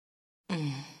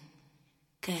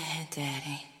Go ahead,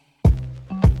 Daddy.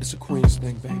 It's a Queen's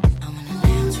thing, baby. I'm gonna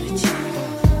dance with you.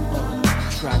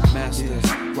 Track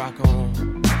masters, rock on.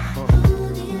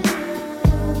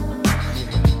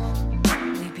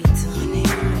 We be doing it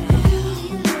real.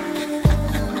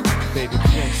 Baby,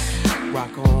 kiss,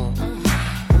 rock on.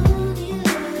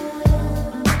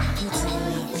 What's it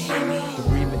love, baby? The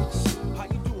remix. How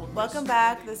you doing? Welcome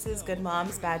back. This is Good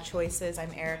Moms, Bad Choices.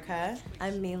 I'm Erica.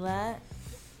 I'm Milah.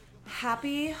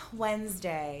 Happy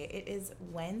Wednesday. It is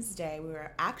Wednesday. We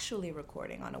were actually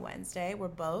recording on a Wednesday. We're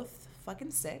both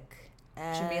fucking sick.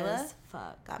 Jamila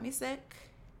Fuck. got me sick.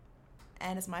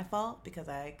 And it's my fault because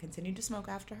I continued to smoke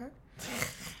after her.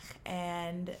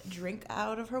 And drink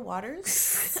out of her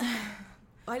waters.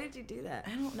 Why did you do that?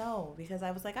 I don't know. Because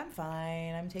I was like, I'm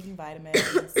fine. I'm taking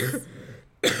vitamins.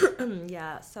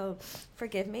 Yeah, so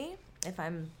forgive me if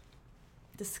I'm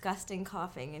disgusting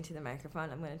coughing into the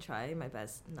microphone. I'm going to try my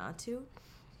best not to.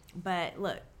 But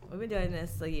look, we've been doing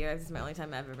this a year. This is my only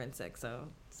time I've ever been sick, so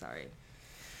sorry.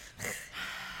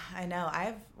 I know.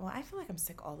 I feel like I'm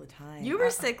sick all the time. You were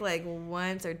sick like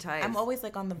once or twice. I'm always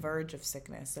like on the verge of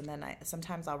sickness, and then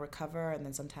sometimes I'll recover, and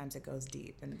then sometimes it goes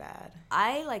deep and bad.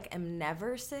 I like am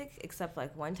never sick except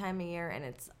like one time a year, and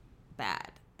it's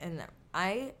bad. And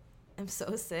I am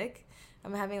so sick.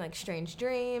 I'm having like strange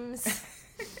dreams.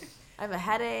 I have a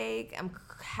headache. I'm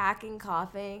hacking,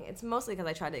 coughing. It's mostly because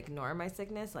I try to ignore my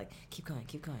sickness. Like, keep going.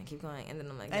 And then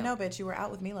I'm like, no. I know, bitch. You were out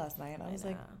with me last night. I was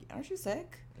like, aren't you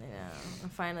sick? I know.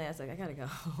 And finally, I was like, I gotta go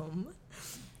home.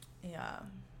 Yeah.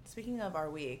 Speaking of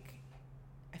our week,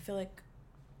 I feel like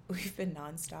we've been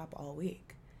nonstop all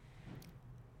week.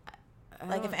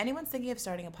 Like, if anyone's thinking of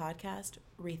starting a podcast,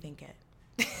 rethink it.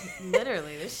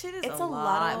 Literally, this shit is It's a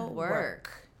lot of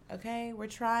work. Okay? We're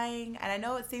trying. And I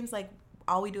know it seems like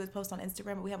all we do is post on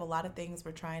Instagram, but we have a lot of things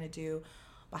we're trying to do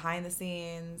behind the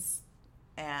scenes,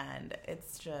 and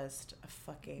it's just a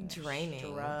fucking draining.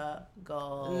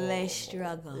 Struggle. Le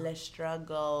struggle. Le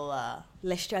struggle.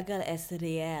 Le struggle es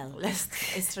real.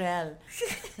 Es real.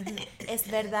 Es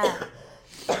verdad.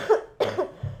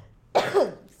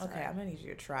 Okay, I'm gonna need you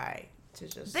to try to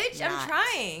just. Bitch, I'm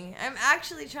trying. I'm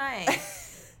actually trying.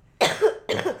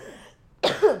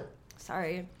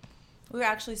 Sorry. We were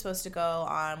actually supposed to go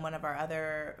on one of our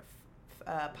other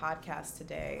podcasts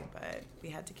today, but we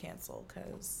had to cancel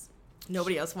because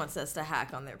nobody else wants us to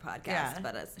hack on their podcast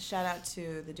but us. Shout out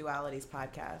to the Dualities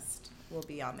podcast. We'll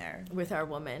be on there with our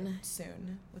woman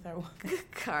soon. With our woman,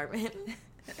 Carmen.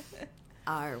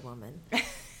 Our woman.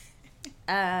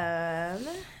 I'm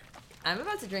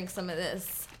about to drink some of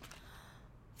this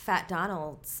Fat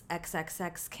Donald's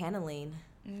XXX Cannaline.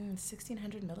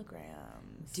 1,600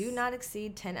 milligrams. Do not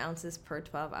exceed 10 ounces per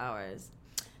 12 hours.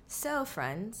 So,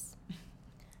 friends,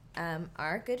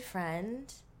 our good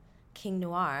friend, King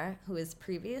Noir, who is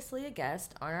previously a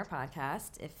guest on our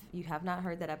podcast, if you have not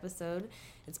heard that episode,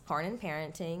 it's Porn and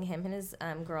Parenting. Him and his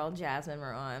girl, Jasmine,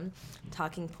 were on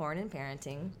talking porn and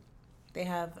parenting. They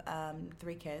have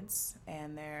 3 kids,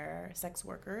 and they're sex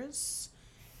workers.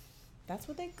 That's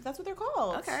what they're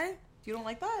called. Okay. You don't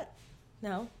like that?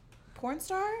 No. Porn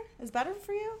star is better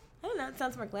for you? I don't know. It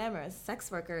sounds more glamorous. Sex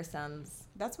worker sounds.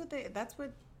 That's what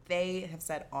they have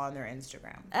said on their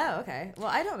Instagram. Oh, okay. Well,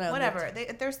 I don't know. Whatever. They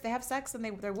have sex and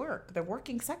they work. They're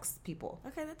working sex people.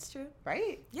 Okay, that's true.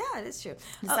 Right? Yeah, it is true.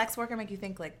 Does sex worker make you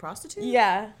think like prostitute?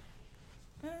 Yeah.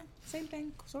 Same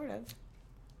thing, sort of.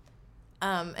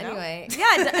 Anyway, no?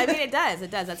 Yeah. I mean, it does.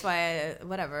 It does. That's why.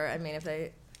 Whatever. I mean,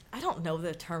 I don't know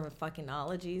the term of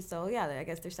fucking-ology, so yeah, I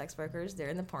guess they're sex workers. They're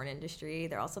in the porn industry.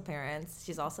 They're also parents.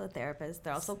 She's also a therapist.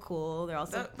 They're also cool. They're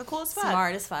also the coolest fuck.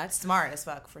 Smart as fuck. Smart as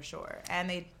fuck, for sure. And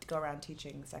they go around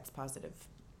teaching sex-positive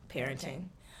parenting.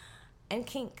 And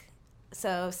kink.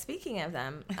 So speaking of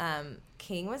them,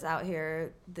 King was out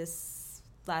here this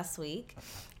last week,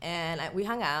 and we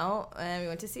hung out, and we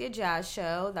went to see a jazz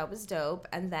show. That was dope.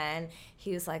 And then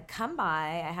he was like, come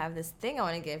by. I have this thing I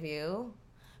want to give you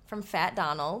from Fat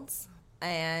Donald's,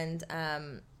 and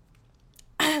I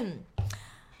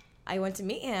went to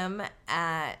meet him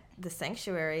at the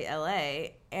Sanctuary,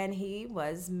 LA, and he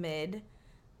was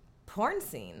mid-porn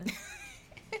scene,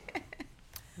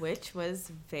 which was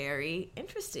very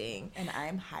interesting. And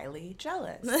I'm highly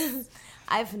jealous.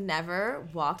 I've never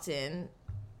walked in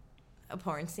a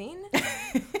porn scene.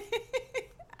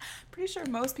 Pretty sure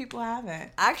most people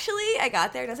haven't. Actually, I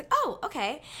got there, and I was like, oh,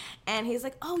 okay. And he's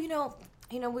like, oh,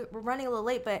 we're running a little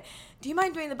late, but do you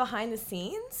mind doing the behind the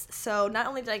scenes? So not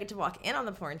only did I get to walk in on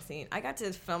the porn scene, I got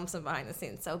to film some behind the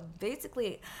scenes. So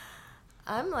basically,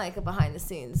 I'm like a behind the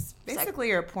scenes. Basically,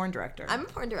 you're a porn director. I'm a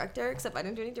porn director, except I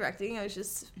didn't do any directing. I was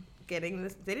just getting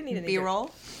this. They didn't need any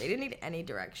B-roll. They didn't need any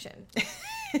direction.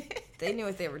 They knew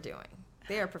what they were doing.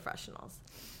 They are professionals.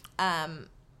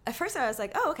 At first I was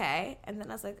like, oh, okay. And then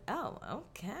I was like, oh,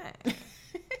 okay.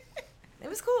 It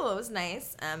was cool. It was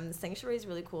nice. The sanctuary is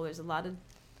really cool. There's a lot of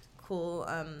cool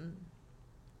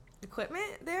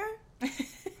equipment there.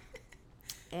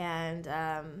 And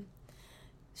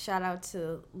shout out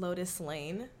to Lotus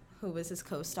Lane, who was his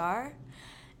co-star.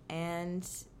 And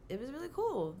it was really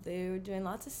cool. They were doing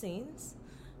lots of scenes.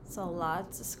 So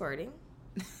lots of squirting.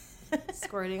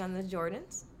 Squirting on the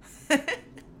Jordans.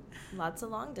 Lots of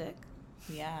long dick.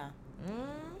 Yeah.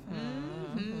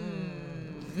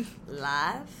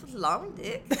 Live long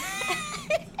dick.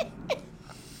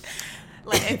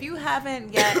 Like, if you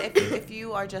haven't yet, if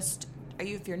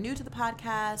you're new to the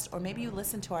podcast, or maybe you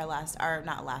listened to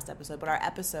not last episode, but our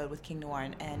episode with King Noir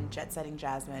and Jet Setting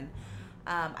Jasmine,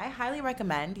 I highly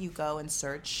recommend you go and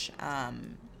search their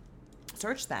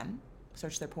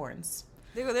porns.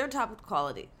 They're top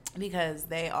quality. Because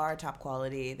they are top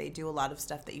quality. They do a lot of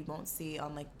stuff that you won't see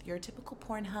on like your typical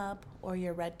Pornhub or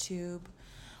your RedTube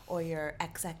or your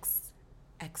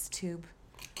XXXTube.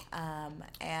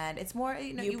 And it's more,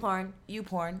 YouPorn.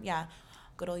 YouPorn, yeah.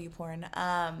 Good old YouPorn.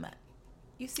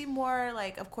 You see more,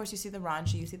 like, of course you see the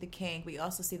raunchy, you see the kink, but you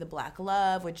also see the black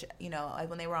love, which,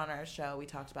 when they were on our show, we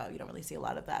talked about, you don't really see a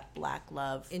lot of that black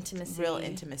love. Intimacy. Real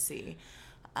intimacy.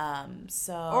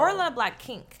 Or a lot of black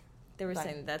kink. They were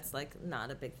saying that's, like, not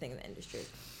a big thing in the industry.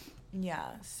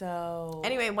 Yeah, so...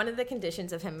 Anyway, one of the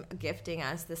conditions of him gifting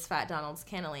us this Fat Donald's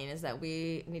Cannaline is that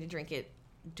we need to drink it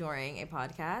during a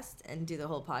podcast and do the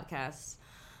whole podcast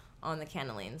on the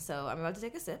Cannaline. So I'm about to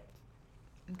take a sip.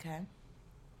 Okay.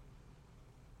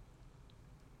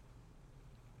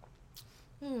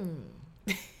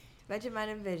 Vegemite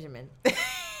and Vegemin.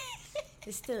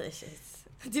 It's delicious.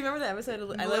 Do you remember the episode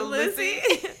of I Love Love Lucy?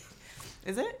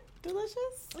 Is it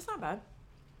delicious? It's not bad.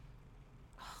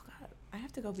 Oh, God. I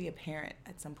have to go be a parent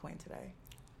at some point today.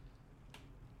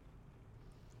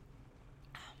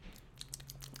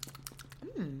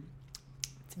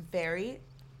 It's very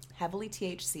heavily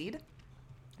THC'd.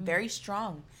 Very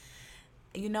strong.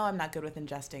 You know I'm not good with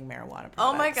ingesting marijuana products.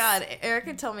 Oh, my God.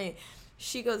 Erica told me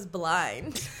she goes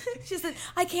blind. She said,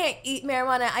 I can't eat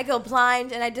marijuana. I go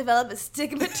blind and I develop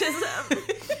astigmatism.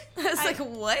 I was like,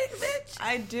 what, bitch?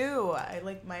 I do.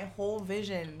 My whole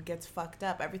vision gets fucked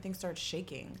up. Everything starts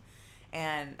shaking.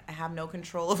 And I have no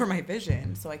control over my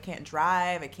vision. So I can't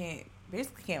drive.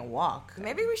 Basically can't walk.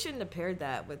 Maybe we shouldn't have paired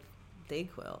that with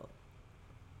Dayquil.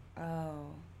 Oh,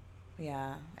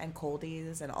 yeah. And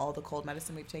coldies and all the cold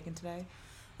medicine we've taken today.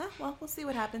 Well, we'll see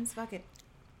what happens. Fuck it.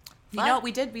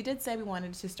 We did say we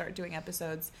wanted to start doing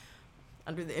episodes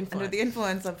under the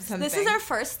influence. Of something. This is our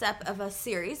first step of a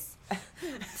series.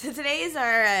 So today is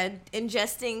our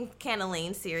ingesting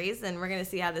Cannaline series, and we're going to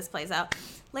see how this plays out.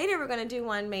 Later, we're going to do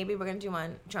one. Maybe we're going to do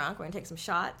one drunk. We're going to take some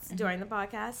shots during the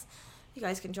podcast. You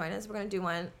guys can join us. We're going to do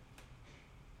one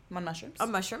on mushrooms.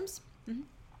 On mushrooms. Mm-hmm.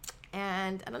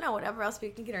 And I don't know, whatever else we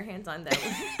can get our hands on, though.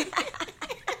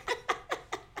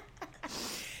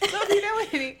 So if you know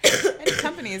any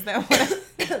companies that want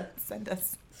to send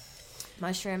us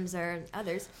mushrooms or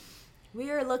others, we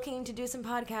are looking to do some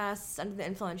podcasts under the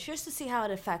influence just to see how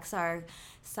it affects our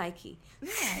psyche.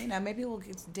 Yeah, maybe we'll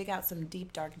dig out some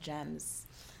deep, dark gems.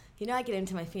 I get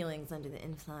into my feelings under the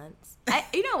influence.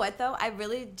 You know what, though? I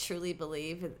really, truly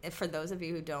believe, for those of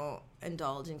you who don't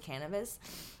indulge in cannabis,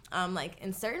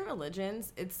 in certain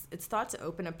religions, it's thought to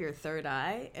open up your third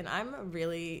eye, and I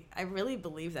really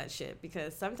believe that shit,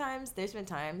 because sometimes there's been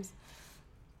times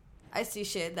I see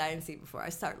shit that I didn't see before. I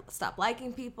stop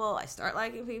liking people. I start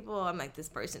liking people. I'm like, this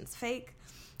person's fake,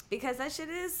 because that shit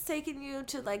is taking you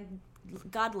to like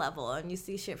God level, and you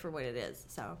see shit for what it is.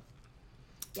 So,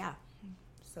 yeah.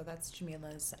 So that's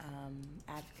Jamila's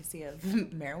advocacy of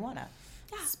marijuana.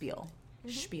 Yeah. Spiel.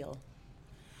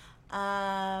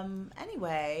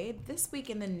 Anyway, this week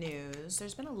in the news,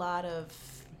 there's been a lot of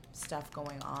stuff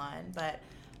going on, but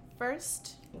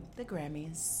first, the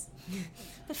Grammys.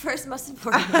 But first, most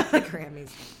importantly, the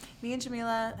Grammys. Me and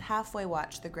Jamila halfway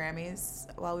watched the Grammys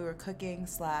while we were cooking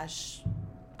 / I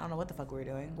don't know what the fuck we were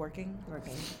doing. Working.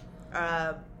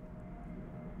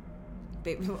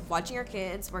 Watching your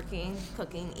kids, working,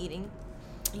 cooking, eating.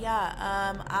 Yeah,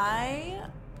 I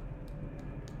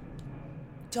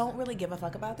don't really give a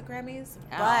fuck about the Grammys,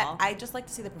 but I just like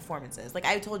to see the performances. Like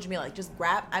I told Jamila, just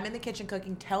grab. I'm in the kitchen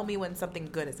cooking. Tell me when something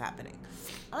good is happening.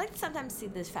 I like to sometimes see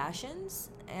the fashions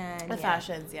and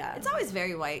fashions. Yeah, it's always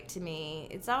very white to me.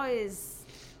 It's always,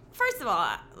 first of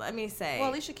all, let me say.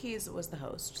 Well, Alicia Keys was the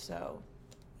host, so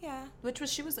yeah, I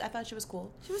thought she was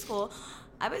cool. She was cool.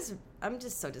 I'm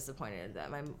just so disappointed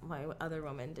that my other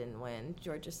woman didn't win,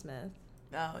 Georgia Smith.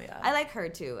 Oh yeah. I like her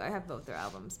too. I have both their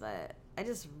albums, but I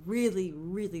just really,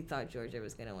 really thought Georgia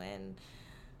was gonna win.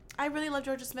 I really love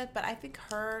Georgia Smith, but I think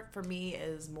her for me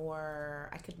is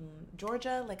more.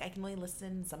 Georgia, like I can only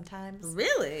listen sometimes.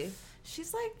 Really?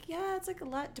 She's like, yeah, it's like a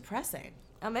lot depressing.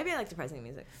 Oh, maybe I like depressing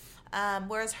music.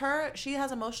 Whereas she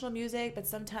has emotional music, but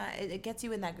sometimes it gets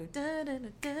you in that group.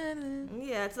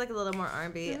 Yeah, it's like a little more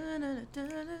R&B. You know.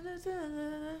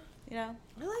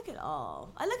 I like it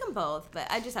all. I like them both, but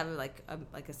I just have like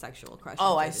a sexual crush.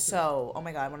 Oh, on Georgia Smith. oh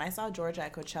my God, when I saw Georgia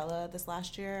at Coachella this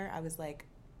last year, I was like,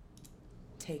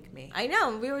 take me. I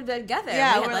know, we were together.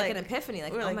 Yeah, we had we're like an epiphany.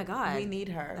 Like, oh my God, we need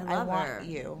her. I love want her.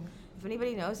 you. If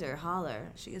anybody knows her,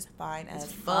 holler. She is fine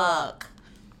as fuck.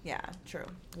 Yeah, true.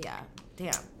 Yeah,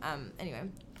 damn. Anyway,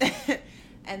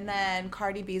 and then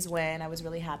Cardi B's win. I was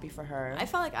really happy for her. I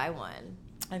felt like I won.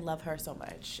 I love her so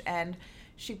much, and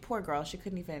poor girl, she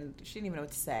didn't even know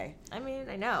what to say. I mean,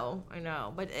 I know,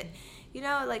 but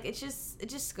it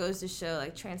just goes to show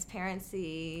like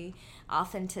transparency,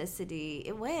 authenticity.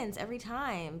 It wins every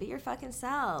time. Be your fucking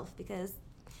self, because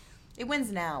it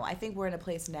wins now. I think we're in a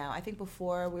place now. I think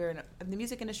before the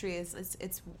music industry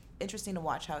it's interesting to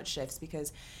watch how it shifts,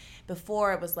 because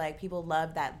before it was like people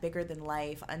loved that bigger than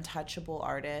life, untouchable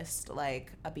artist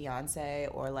like a Beyonce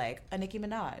or like a Nicki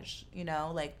Minaj,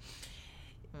 like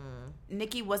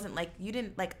Nicki wasn't like, you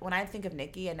didn't like, when I think of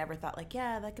Nicki, I never thought like,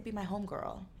 yeah, that could be my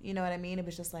homegirl. You know what I mean? It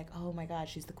was just like, oh my God,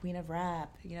 she's the queen of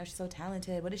rap. She's so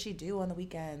talented. What does she do on the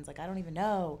weekends? Like, I don't even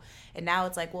know. And now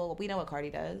it's like, well, we know what Cardi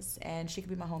does, and she could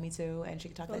be my homie too, and she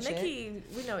could talk that shit. Nicki,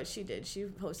 we know what she did. She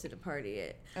hosted a party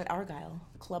at Argyle,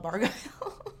 Club Argyle.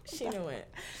 She knew it.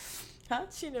 Huh?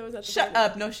 She knew it was at the Shut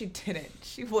party. up. No, she didn't.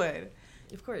 She would.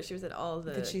 Of course, she was at all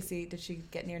the... Did she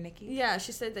get near Nicki? Yeah,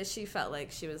 she said that she felt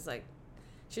like she was like,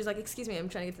 excuse me, I'm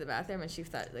trying to get to the bathroom, and she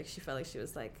felt like she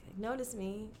was like, notice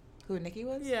me. Who Nicki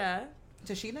was? Yeah.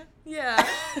 Tashina? Yeah.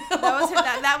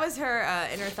 That was her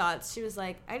inner thoughts. She was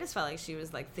like, I just felt like she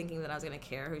was like thinking that I was gonna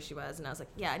care who she was, and I was like,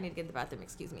 yeah, I need to get to the bathroom,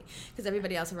 excuse me, because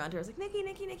everybody else around her was like, Nicki,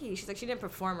 Nicki, Nicki. She's like, she didn't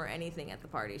perform or anything at the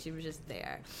party. She was just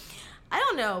there. I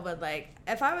don't know, but like,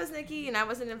 if I was Nicki and I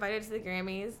wasn't invited to the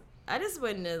Grammys, I just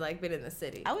wouldn't have like been in the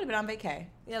city. I would have been on vacay.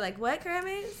 Yeah, like what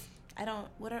Grammys? I don't.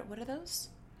 What are those?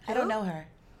 Who? I don't know her.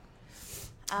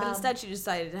 But instead, she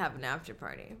decided to have an after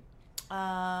party.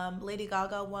 Lady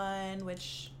Gaga won,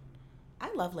 which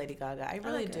I love Lady Gaga. I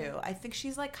really do. I think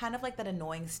she's like kind of like that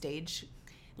annoying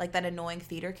like that annoying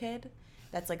theater kid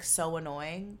that's like so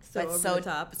annoying, so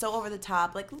over the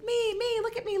top, like me,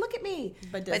 look at me.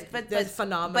 But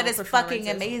phenomenal. But it's fucking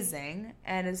amazing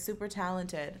and is super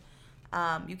talented.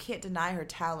 You can't deny her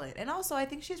talent, and also I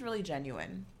think she's really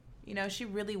genuine. She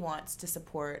really wants to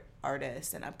support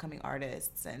artists and upcoming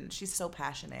artists, and she's so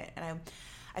passionate. And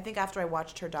I think after I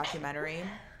watched her documentary,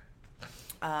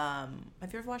 have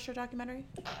you ever watched her documentary?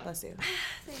 Bless you.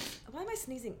 Why am I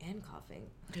sneezing and coughing?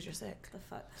 Because you're sick. The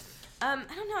fuck? I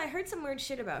don't know. I heard some weird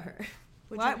shit about her.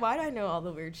 Why do I know all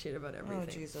the weird shit about everything? Oh,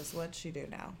 Jesus. What'd she do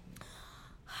now?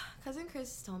 Cousin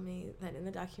Chris told me that in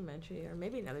the documentary, or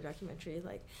maybe another documentary,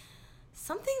 like,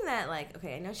 something that, like,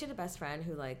 okay, I know she had a best friend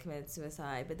who, like, committed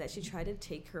suicide, but that she tried to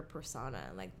take her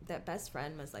persona. Like, that best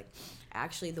friend was, like,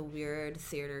 actually the weird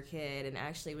theater kid, and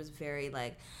actually was very,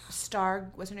 like...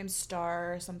 Star, what's her name?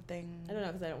 Star something? I don't know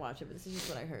because I didn't watch it, but this is just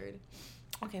what I heard.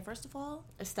 Okay, first of all...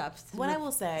 What I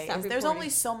will say is there's only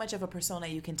so much of a persona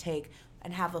you can take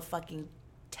and have a fucking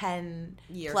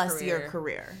 10-plus year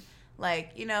career.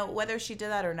 Like, whether she did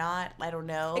that or not, I don't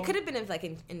know. It could have been like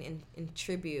in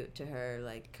tribute to her,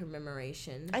 like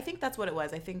commemoration. I think that's what it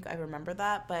was. I think I remember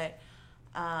that, but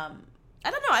I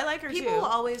don't know. I like her people too. People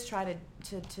always try to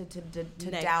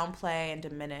downplay and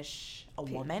diminish a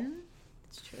woman.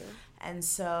 It's true. And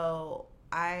so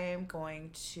I'm going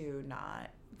to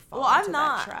not fall I'm into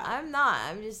not. that trap. I'm not.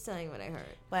 I'm just telling you what I heard.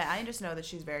 But I just know that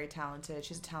she's very talented.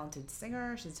 She's a talented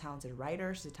singer. She's a talented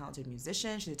writer. She's a talented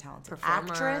musician. She's a talented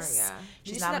performer, actress. Yeah.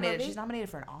 She's nominated. She's nominated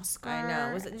for an Oscar. I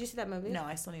know. Did you see that movie? No,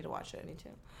 I still need to watch it. Me too.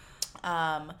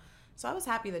 So I was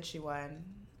happy that she won.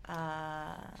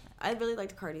 I really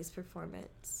liked Cardi's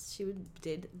performance. She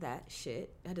did that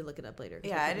shit. I had to look it up later.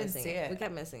 Yeah, I didn't see it. We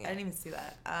kept missing it. I didn't even see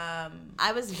that.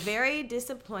 I was very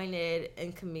disappointed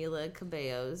in Camila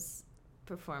Cabello's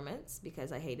performance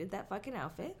because I hated that fucking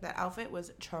outfit. That outfit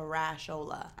was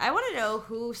trashola. I want to know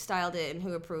who styled it and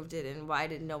who approved it and why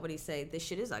did nobody say this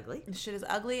shit is ugly? This shit is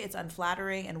ugly. It's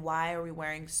unflattering. And why are we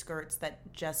wearing skirts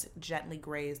that just gently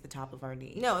graze the top of our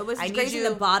knee? No, it was I need grazing you-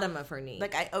 the bottom of her knee.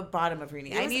 Bottom of her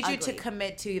knee. It I was need you to ugly.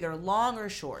 commit to either long or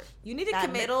short. You need to that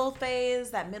commit. middle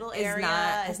phase, that middle area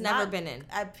has is never not been in.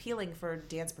 appealing for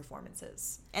dance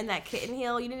performances. And that kitten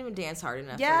heel, you didn't even dance hard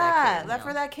enough. Yeah,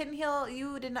 for that kitten heel,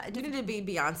 you did not. You need to be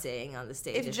Beyonceing on the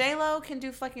stage. If J Lo can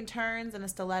do fucking turns and a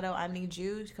stiletto, I need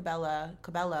you,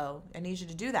 Cabello. I need you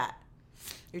to do that.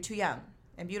 You're too young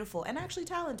and beautiful and actually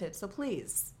talented. So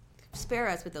please spare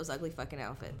us with those ugly fucking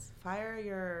outfits. fire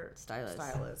your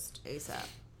Stylist. ASAP.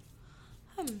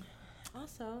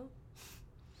 Also,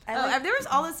 there was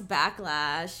all this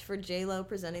backlash for J Lo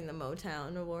presenting the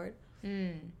Motown Award.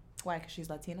 Why? Because she's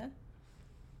Latina.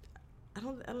 I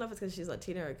don't know if it's because she's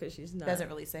Latina or because she's not. Doesn't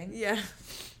really sing. Yeah.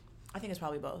 I think it's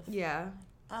probably both. Yeah.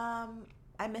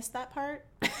 I missed that part.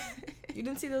 You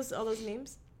didn't see all those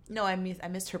memes? No, I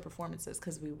missed her performances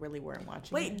because we really weren't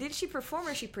watching. Wait, it. did she perform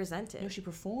or she presented? No, she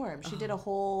performed. She did a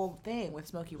whole thing with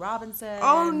Smokey Robinson.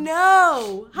 Oh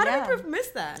no! How Yeah. did we miss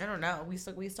that? I don't know. We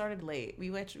started late.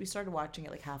 We started watching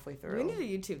it like halfway through. We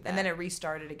need to YouTube that. And then it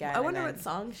restarted again. I wonder and what then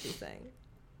song she sang.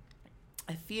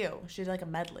 a few. She did like a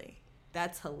medley.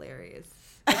 That's hilarious.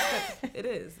 It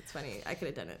is. It's funny. I could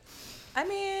have done it. I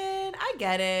mean, I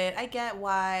get it. I get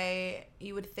why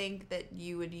you would think that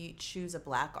you would choose a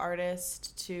black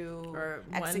artist to Or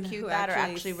one execute who that or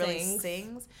actually actually really sings.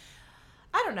 sings.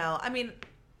 I don't know. I mean,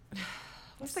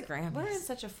 What's the Grammys? we're in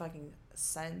such a fucking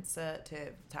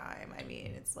sensitive time. I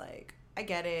mean, it's like, I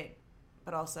get it,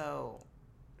 but also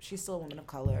she's still a woman of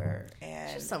color, and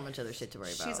There's so much other shit to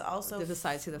worry about. she's also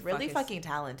besides who the really fuck is. fucking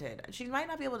talented. She might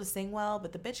not be able to sing well,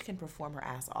 but the bitch can perform her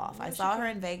ass off. I she saw her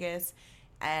can. in Vegas,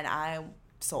 and I'm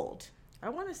sold. I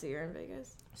want to see her in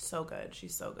Vegas. So good.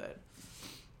 She's so good.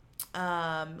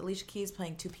 Alicia Keys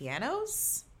playing two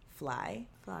pianos. Fly.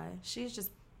 She's just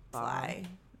fly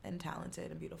and talented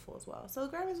and beautiful as well. So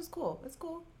the Grammys was cool. It's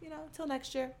cool. Till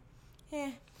next year.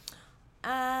 Yeah.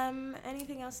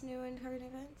 Anything else new in current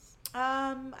events?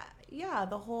 Yeah,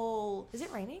 the whole... Is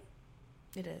it raining?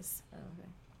 It is. Oh, okay.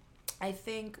 I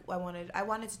think I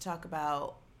wanted to talk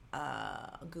about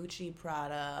Gucci,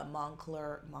 Prada,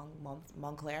 Moncler,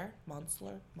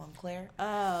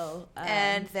 Oh.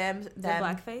 and them the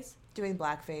blackface? doing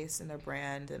blackface in their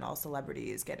brand, and all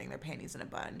celebrities getting their panties in a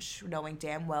bunch, knowing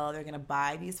damn well they're gonna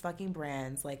buy these fucking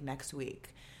brands like next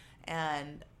week,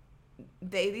 and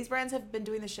these brands have been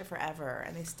doing this shit forever,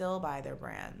 and they still buy their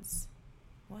brands.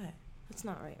 What? It's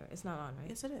not right. It's not on, right?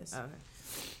 Yes, it is. Oh,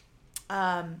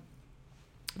 okay.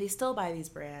 They still buy these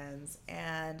brands,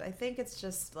 and I think it's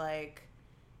just like,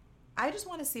 I just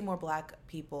want to see more black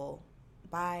people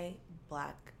buy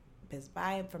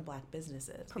from black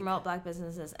businesses. Promote black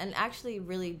businesses and actually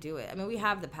really do it. I mean, we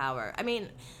have the power. I mean,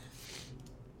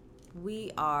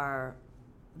 we are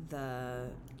the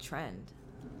trend.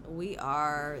 We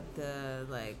are the,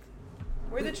 like...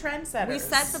 We're the trendsetters. We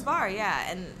set the bar,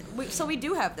 yeah, and we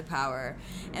do have the power,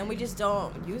 and we just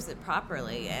don't use it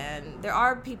properly. And there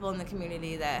are people in the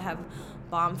community that have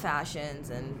bomb fashions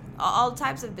and all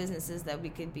types of businesses that we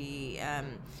could be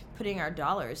putting our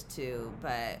dollars to,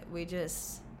 but we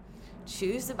just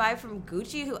choose to buy from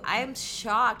Gucci, who I'm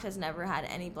shocked has never had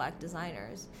any black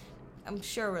designers. I'm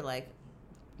sure we're like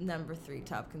number 3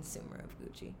 top consumer of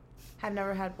Gucci. Have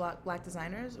never had black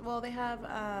designers. Well, they have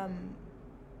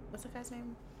what's that guy's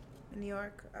name in New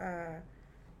York?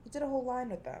 He did a whole line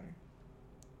with them.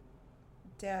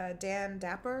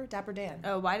 Dapper Dan.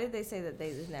 Oh, why did they say that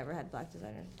they just never had black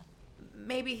designers?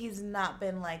 Maybe he's not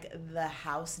been like the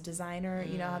house designer.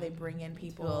 You know how they bring in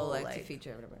people like to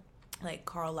feature or whatever. Like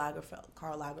Karl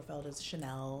Lagerfeld is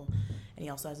Chanel, and he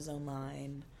also has his own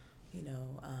line.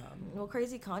 Well,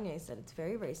 crazy Kanye said it's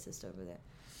very racist over there.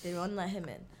 They won't let him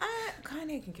in.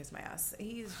 Kanye can kiss my ass.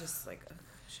 He's just like, ugh,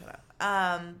 shut up.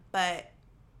 But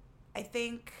I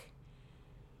think,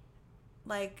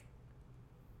 like,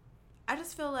 I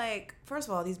just feel like, first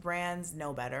of all, these brands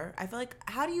know better. I feel like,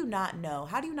 how do you not know?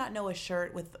 How do you not know a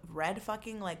shirt with red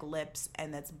fucking, like, lips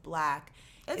and that's black?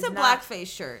 It's a blackface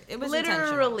shirt. It was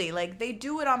literally, like, they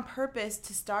do it on purpose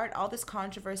to start all this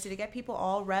controversy, to get people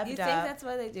all revved up. You think that's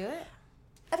why they do it?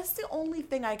 That's the only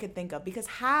thing I could think of, because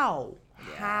how?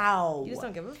 Yeah. How? You just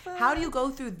don't give a fuck? How do you go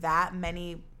through that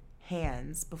many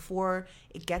hands before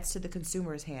it gets to the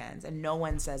consumer's hands and no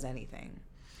one says anything?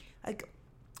 Like,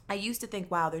 I used to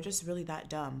think, wow, they're just really that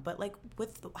dumb. But, like,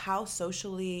 with how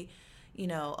socially,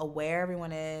 aware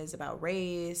everyone is about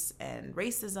race and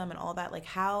racism and all that, like,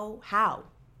 how?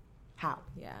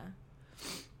 Yeah.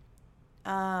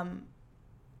 And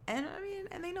I mean,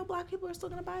 and they know black people are still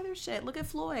gonna buy their shit. Look at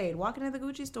Floyd walking into the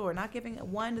Gucci store, not giving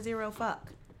 1 to 0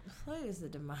 fuck. Floyd is the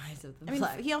demise of the I mean,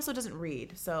 black. he also doesn't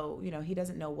read, so he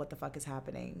doesn't know what the fuck is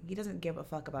happening. He doesn't give a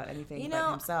fuck about anything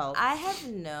but himself. I have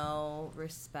no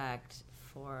respect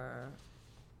for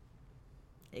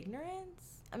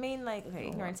ignorance. I mean, like, okay,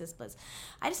 ignorance is bliss.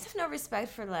 I just have no respect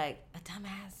for, like, a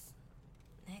dumbass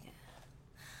nigga.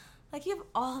 Like, you have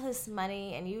all this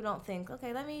money and you don't think,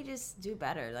 okay, let me just do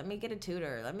better. Let me get a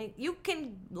tutor. You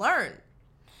can learn.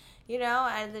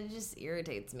 And it just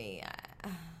irritates me.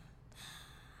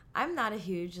 I'm not a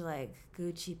huge, like,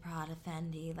 Gucci, Prada,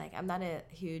 Fendi. Like, I'm not a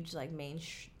huge, like,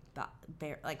 not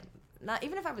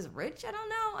even if I was rich, I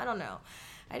don't know.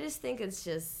 I just think it's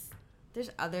just, there's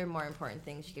other more important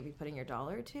things you could be putting your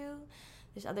dollar to.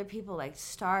 There's other people, like,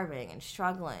 starving and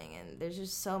struggling, and there's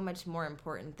just so much more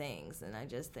important things, and I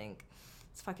just think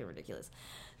it's fucking ridiculous.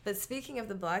 But speaking of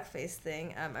the blackface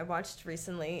thing, I watched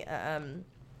recently a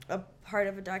part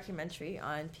of a documentary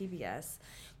on PBS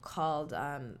called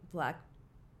Black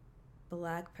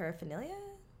Paraphernalia,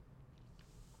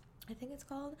 I think it's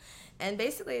called. And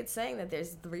basically it's saying that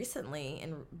there's recently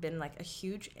been, like, a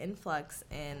huge influx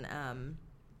in,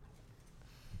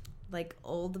 like,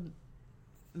 old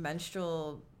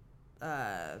menstrual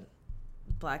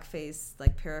blackface,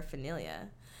 like, paraphernalia.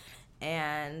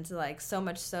 And, like, so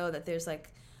much so that there's,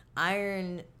 like,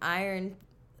 iron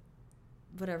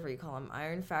whatever you call them,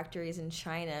 iron factories in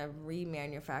China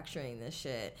remanufacturing this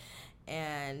shit.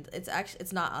 And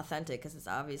it's not authentic because it's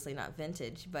obviously not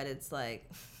vintage, but it's like,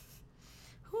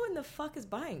 who in the fuck is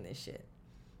buying this shit?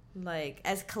 Like,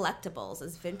 as collectibles,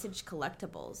 as vintage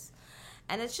collectibles.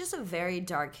 And it's just a very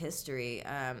dark history.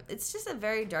 It's just a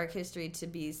very dark history to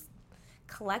be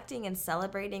collecting and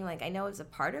celebrating. Like, I know it's a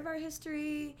part of our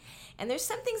history. And there's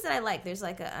some things that I like. There's,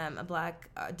 like, a black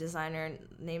designer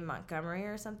named Montgomery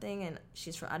or something, and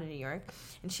she's from out of New York.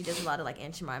 And she does a lot of, like,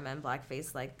 Aunt Jemima and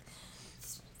blackface, like,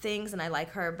 things, and I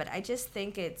like her. But I just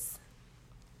think it's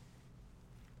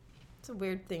a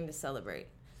weird thing to celebrate.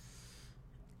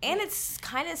 And it's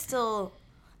kind of still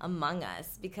among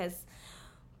us because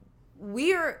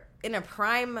we're in a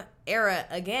prime era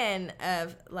again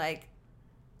of, like,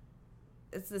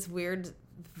 it's this weird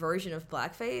version of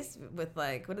blackface with,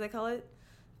 like, what do they call it?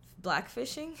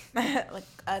 Blackfishing? Like,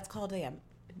 it's called,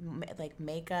 like,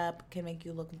 makeup can make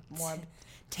you look more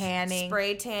tanning.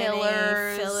 Spray tanning,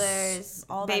 fillers,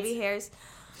 all baby hairs.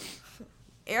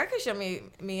 Erica showed me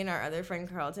and our other friend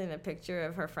Carlton a picture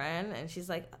of her friend, and she's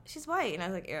like, she's white. And I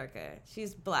was like, Erica,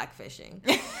 she's blackfishing.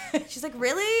 She's like,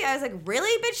 really? I was like,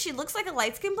 really, bitch? She looks like a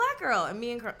light-skinned black girl. And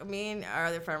me and our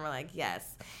other friend were like,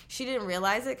 yes. She didn't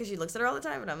realize it because she looks at her all the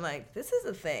time, and I'm like, this is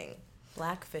a thing.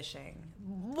 Blackfishing.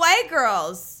 White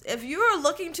girls, if you are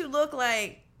looking to look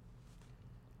like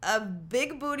a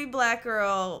big booty black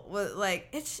girl with,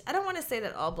 like, I don't want to say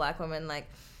that all black women, like,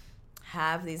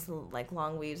 have these, like,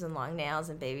 long weaves and long nails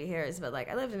and baby hairs, but, like,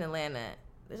 I lived in Atlanta.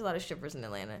 There's a lot of strippers in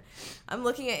Atlanta. I'm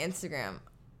looking at Instagram.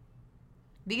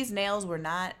 These nails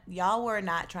y'all were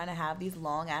not trying to have these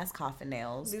long ass coffin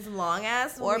nails. These long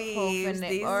ass weaves,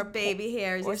 these baby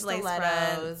hairs, these lace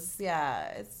fronts. Yeah,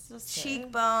 it's just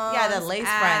cheekbones. Yeah, the lace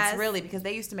fronts, really, because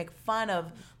they used to make fun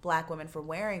of black women for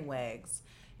wearing wigs.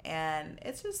 And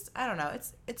it's just, I don't know,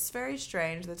 it's very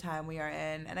strange the time we are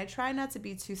in. And I try not to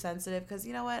be too sensitive because,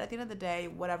 you know what, at the end of the day,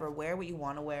 whatever, wear what you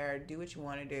want to wear, do what you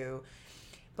want to do.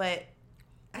 But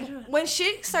I don't. When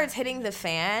shit starts hitting the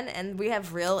fan and we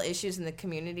have real issues in the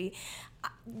community,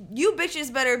 you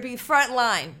bitches better be front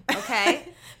line, okay?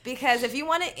 Because if you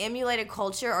want to emulate a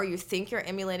culture, or you think you're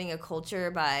emulating a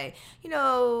culture by,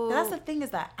 But that's the thing,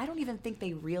 is that I don't even think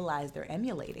they realize they're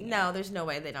emulating it. No, there's no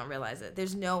way they don't realize it.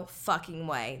 There's no fucking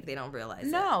way they don't realize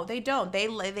it. No, they don't. They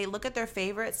look at their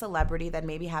favorite celebrity that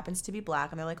maybe happens to be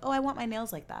black, and they're like, oh, I want my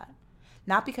nails like that.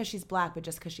 Not because she's black, but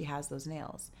just because she has those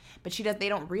nails. But they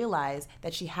don't realize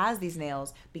that she has these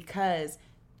nails because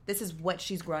this is what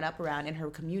she's grown up around in her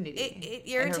community,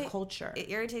 in her culture. It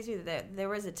irritates me that there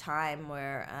was a time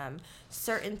where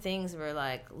certain things were,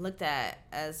 like, looked at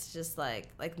as just like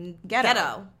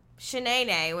ghetto.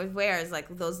 Shanae wears,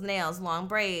 like, those nails, long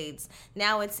braids.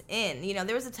 Now it's in.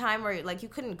 There was a time where, like, you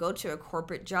couldn't go to a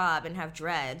corporate job and have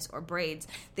dreads or braids.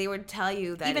 They would tell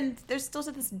you that... Even, there's still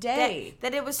to this day.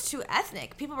 That it was too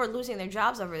ethnic. People were losing their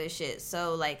jobs over this shit.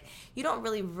 So, like, you don't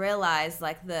really realize,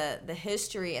 like, the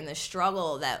history and the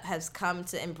struggle that has come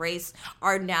to embrace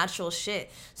our natural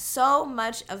shit. So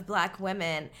much of black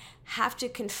women have to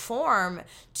conform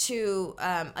to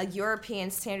a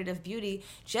European standard of beauty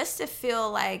just to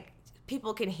feel like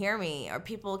people can hear me, or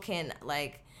people can,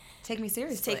 like, Take me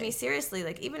seriously. Take me seriously.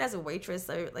 Like, even as a waitress,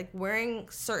 like wearing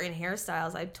certain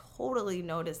hairstyles, I totally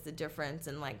noticed the difference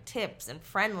in like tips and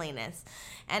friendliness.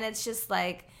 And it's just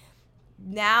like,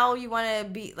 now you want to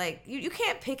be like, you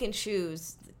can't pick and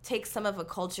choose, take some of a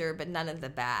culture but none of the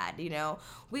bad, you know.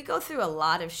 We go through a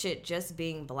lot of shit just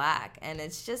being black, and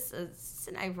it's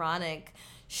an ironic,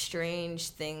 strange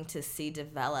thing to see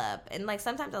develop. And like,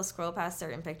 sometimes I'll scroll past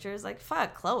certain pictures like,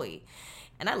 fuck Chloe.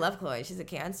 And I love Chloe. She's a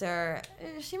Cancer.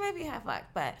 She might be half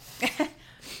black, but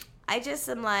I just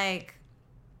am like,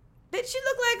 bitch, you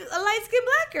look like a light-skinned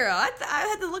black girl. I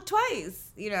had to look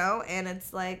twice, you know? And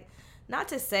it's like, not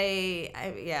to say,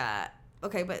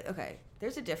 okay.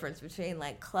 There's a difference between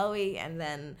like Chloe and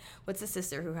then, what's the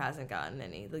sister who hasn't gotten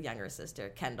any? The younger sister,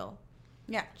 Kendall.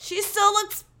 Yeah. She still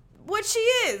looks what she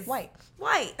is. White.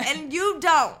 And you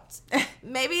don't.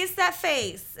 Maybe it's that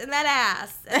face and that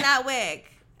ass and that wig.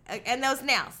 And those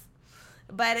nails.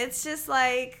 But it's just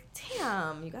like,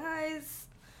 damn, you guys.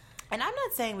 And I'm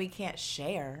not saying we can't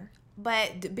share,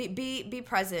 but be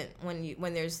present when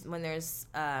there's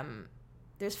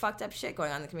fucked up shit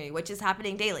going on in the community, which is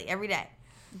happening daily, every day.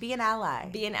 Be an ally.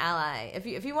 Be an ally.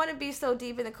 If you want to be so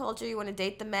deep in the culture, you want to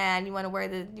date the man, you want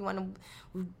to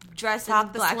dress talk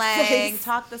in the Right.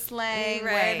 slang,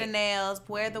 wear the nails,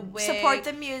 wear the wig, support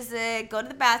the music, go to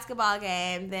the basketball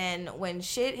game. Then when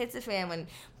shit hits the fan, when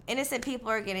innocent people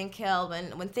are getting killed,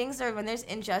 when there's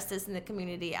injustice in the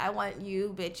community, I want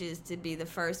you bitches to be the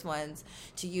first ones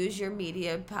to use your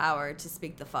media power to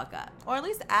speak the fuck up. or at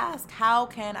least ask, how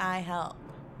can I help?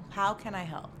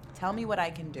 Tell me what I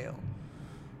can do.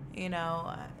 You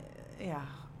know, yeah.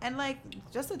 And like,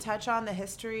 just to touch on the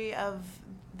history of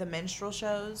the minstrel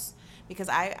shows, because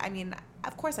I mean,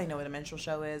 of course I know what a minstrel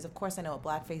show is. Of course I know what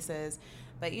blackface is.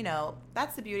 But, you know,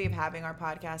 that's the beauty of having our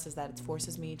podcast, is that it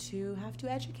forces me to have to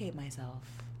educate myself.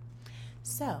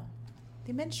 So,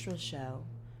 the minstrel show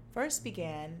first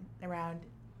began around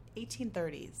the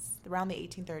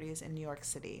 1830s in New York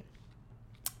City.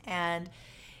 And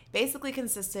basically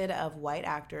consisted of white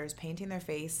actors painting their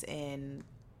face in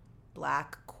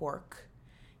black cork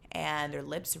and their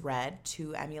lips red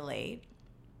to emulate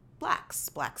black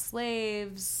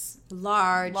slaves,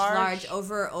 large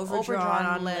overdrawn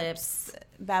on lips,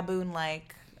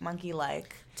 baboon-like,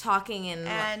 monkey-like, talking in,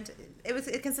 and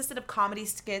it consisted of comedy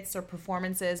skits or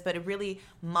performances, but it really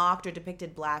mocked or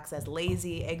depicted blacks as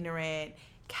lazy, ignorant,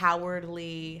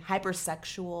 cowardly,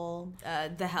 hypersexual,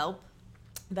 the help,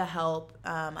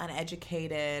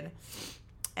 uneducated,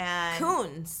 and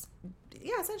coons.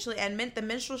 Yeah, essentially. And the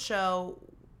minstrel show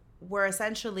were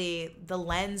essentially the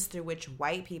lens through which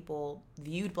white people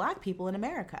viewed black people in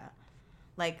America.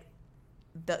 Like,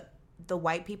 the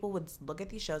white people would look at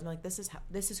these shows and be like, this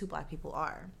is who black people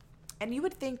are. And you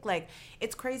would think, like,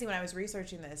 it's crazy when I was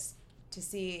researching this to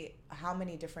see how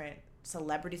many different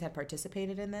celebrities had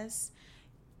participated in this.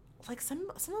 Like,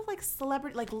 some of like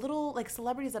celebrity, like little like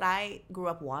celebrities that I grew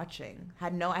up watching I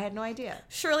had no idea.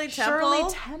 Shirley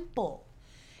Temple.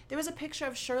 There was a picture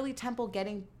of Shirley Temple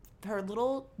getting her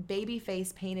little baby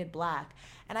face painted black.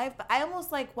 And I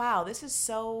almost like, wow, this is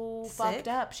so Sick. fucked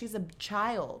up. She's a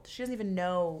child. She doesn't even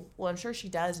know. Well, I'm sure she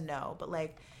does know. But,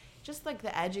 like, just, like,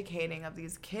 the educating of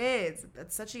these kids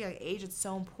at such a young age, it's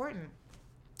so important.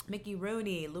 Mickey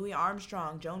Rooney, Louis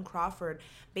Armstrong, Joan Crawford,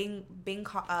 Bing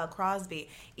Crosby.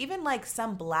 Even, like,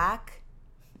 some black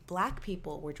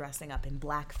people were dressing up in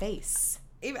blackface.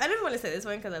 I didn't want to say this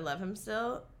one because I love him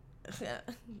still.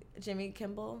 Jimmy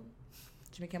Kimmel,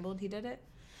 he did it?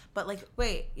 But, like,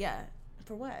 wait, yeah.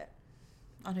 for what?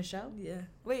 On his show? Yeah.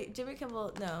 Wait, Jimmy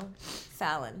Kimmel, no.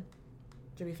 Fallon.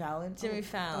 Jimmy Fallon? Jimmy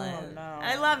Fallon. Oh, no.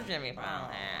 I love Jimmy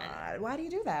Fallon. Why do you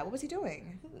do that? What was he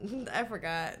doing? I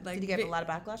forgot. Like, Did he get a lot of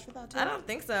backlash for that, too? I don't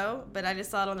think so, but I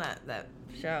just saw it on that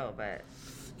show, but...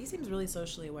 He seems really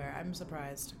socially aware. I'm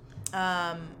surprised.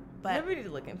 But maybe we need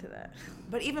to look into that.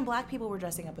 But even black people were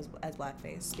dressing up as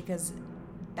blackface because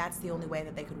that's the only way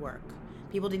that they could work.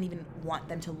 People didn't even want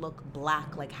them to look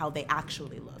black like how they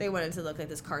actually look. They wanted to look like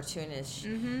this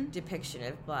cartoonish depiction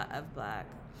of black.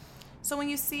 So when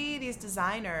you see these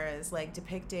designers like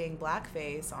depicting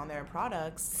blackface on their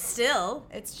products, still,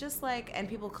 it's just like, and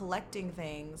people collecting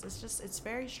things, it's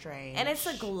very strange. And it's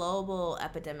a global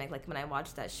epidemic. Like when I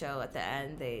watched that show at the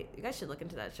end, you guys should look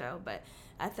into that show, but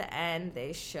at the end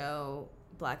they show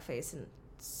blackface in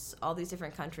all these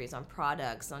different countries, on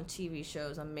products, on TV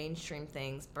shows, on mainstream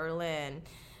things, Berlin,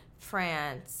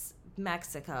 France,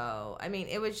 Mexico. I mean,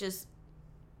 it was just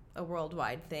a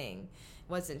worldwide thing.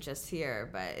 It wasn't just here,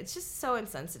 but it's just so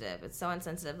insensitive. It's so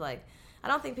insensitive. Like, I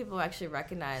don't think people actually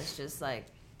recognize just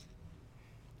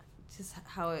just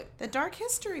how it. The dark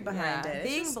history behind it. It's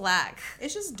Being just- black.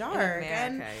 It's just in dark,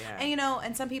 America, and you know,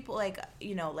 and some people like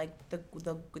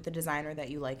the designer that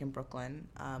you like in Brooklyn,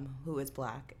 who is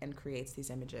black and creates these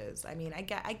images. I mean, I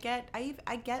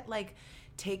get like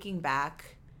taking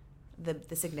back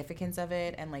the significance of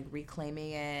it and like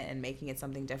reclaiming it and making it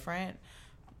something different.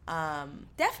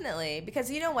 Definitely,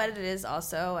 because you know what it is.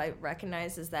 Also, I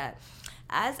recognize is that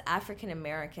as African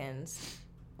Americans,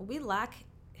 we lack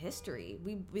history.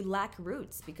 We lack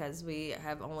roots because we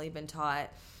have only been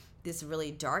taught this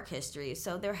really dark history.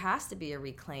 So there has to be a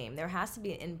reclaim. There has to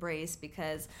be an embrace,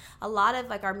 because a lot of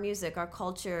like our music, our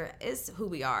culture is who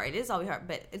we are. It is all we are,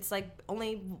 but it's like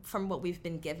only from what we've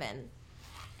been given.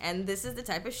 And this is the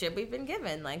type of shit we've been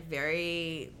given, like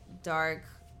very dark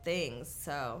things.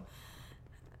 So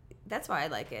that's why I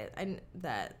like it. And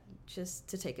that just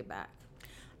to take it back.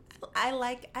 I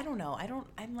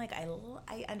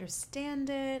understand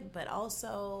it, but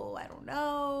also I don't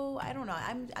know.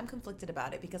 I'm conflicted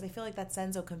about it because I feel like that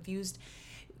sends a confused.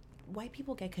 White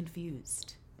people get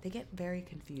confused. They get very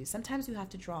confused. Sometimes you have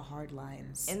to draw hard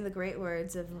lines. In the great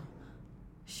words of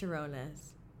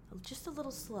Sharona's, just a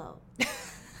little slow.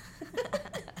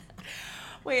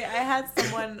 Wait, I had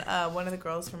someone, one of the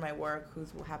girls from my work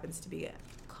who happens to be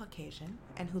Caucasian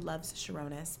and who loves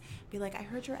Sharonis, be like, I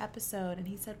heard your episode and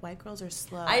he said white girls are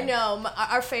slow. I know.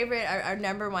 Our favorite, our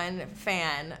number one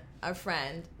fan, our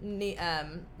friend,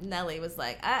 Nelly, was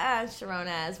like,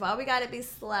 Sharonas, why we gotta be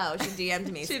slow? She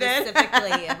DM'd me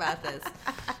specifically about this.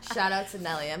 Shout out to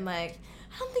Nelly. I'm like,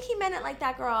 I don't think he meant it like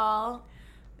that, girl.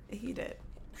 He did.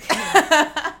 Some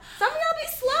of y'all be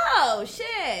slow.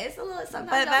 Shit. It's a little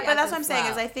sometimes. But that's what I'm saying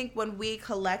slow. is I think when we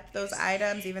collect those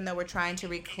items, even though we're trying to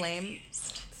reclaim,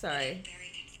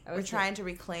 trying to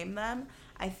reclaim them,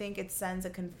 I think it sends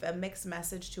a mixed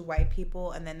message to white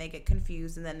people, and then they get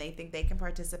confused, and then they think they can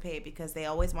participate because they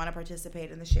always want to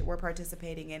participate in the shit we're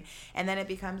participating in, and then it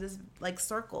becomes this like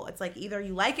circle. It's like either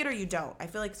you like it or you don't. I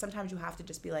feel like sometimes you have to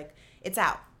just be like, it's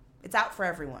out for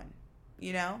everyone,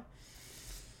 you know.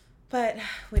 But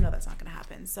we know that's not going to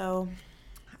happen. So,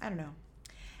 I don't know.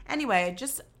 Anyway,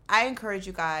 I encourage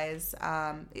you guys.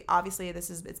 Obviously,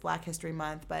 it's Black History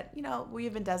Month, but, you know, we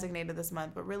have been designated this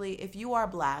month. But really, if you are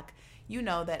Black, you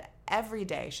know that every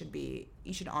day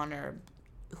you should honor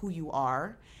who you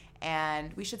are.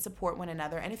 And we should support one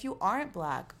another. And if you aren't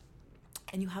Black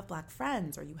and you have Black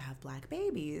friends or you have Black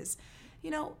babies, you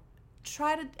know,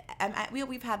 try to,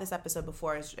 we've had this episode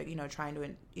before, you know, trying to,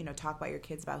 you know, talk about your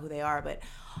kids about who they are, but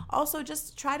also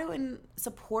just try to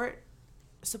support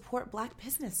Black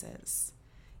businesses,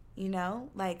 you know,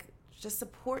 like just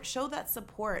show that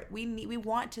support. We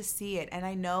want to see it. And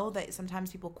I know that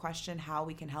sometimes people question how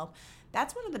we can help.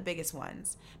 That's one of the biggest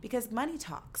ones because money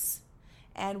talks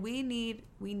and we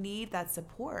need that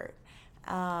support.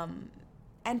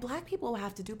 And Black people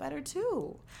have to do better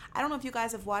too. I don't know if you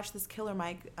guys have watched this Killer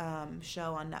Mike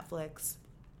show on Netflix.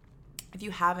 If you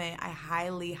haven't, I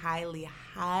highly, highly,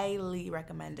 highly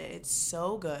recommend it. It's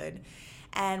so good.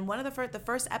 And one of the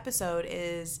first episode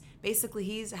is basically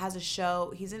he has a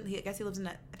show. I guess he lives in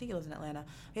Atlanta.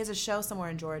 He has a show somewhere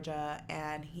in Georgia,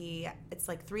 and it's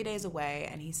like 3 days away.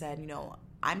 And he said, you know,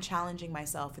 I'm challenging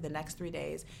myself for the next 3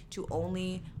 days to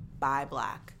only buy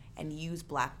Black and use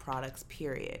Black products,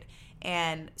 period.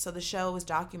 And so the show was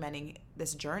documenting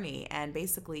this journey, and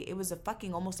basically it was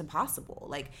almost impossible.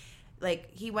 Like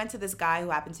he went to this guy who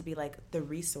happened to be like the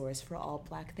resource for all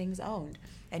Black things owned,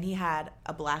 and he had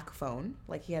a Black phone.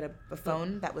 Like he had a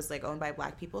phone that was like owned by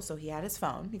Black people, so he had his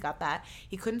phone. He got that.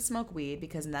 He couldn't smoke weed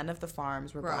because none of the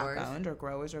farms were Black owned or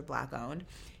growers were Black owned.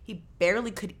 He barely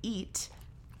could eat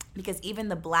because even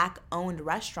the Black owned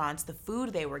restaurants, the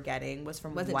food they were getting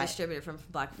wasn't distributed from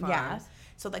Black farms. Yeah.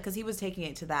 So because he was taking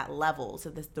it to that level,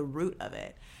 so the root of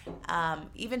it.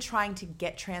 Even trying to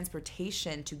get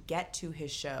transportation to get to his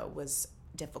show was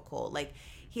difficult. Like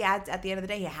at the end of the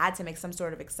day, he had to make some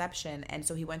sort of exception, and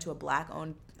so he went to a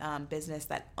Black-owned business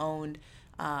that owned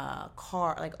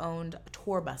owned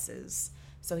tour buses.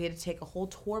 So he had to take a whole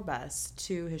tour bus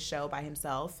to his show by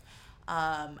himself,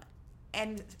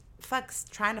 and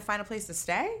trying to find a place to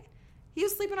stay. He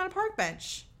was sleeping on a park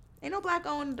bench. Ain't no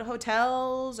Black-owned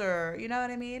hotels, or you know what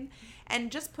I mean?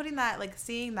 And just putting that, like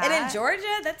seeing that. And in Georgia,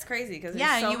 that's crazy because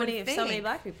there's so many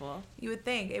Black people. You would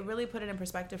think. It really put it in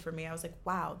perspective for me. I was like,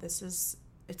 wow, it's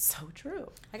so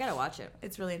true. I gotta watch it.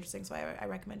 It's really interesting, so I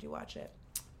recommend you watch it.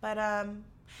 But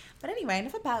anyway,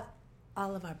 enough about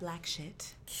all of our Black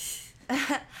shit.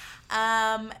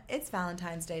 It's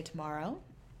Valentine's Day tomorrow.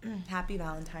 Happy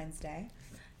Valentine's Day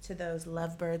to those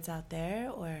lovebirds out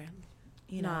there, or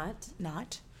you know,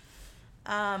 not.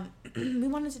 We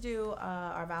wanted to do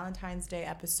our Valentine's Day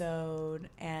episode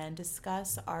and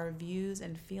discuss our views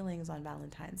and feelings on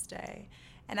Valentine's Day.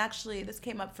 And actually, this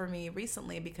came up for me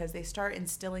recently because they start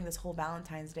instilling this whole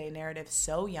Valentine's Day narrative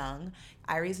so young.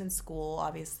 Irie's in school,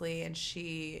 obviously, and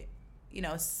she,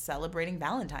 is celebrating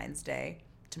Valentine's Day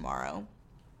tomorrow.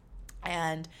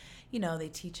 And, they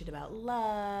teach it about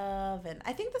love. And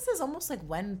I think this is almost like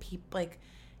when people, like,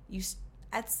 is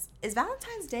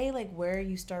Valentine's Day like where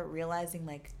you start realizing,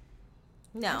 like,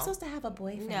 No. I'm supposed to have a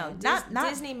boyfriend? No, not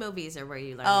Disney movies are where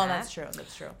you learn Oh, that. that's true.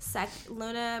 That's true.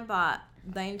 Luna bought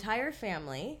the entire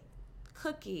family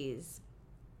cookies,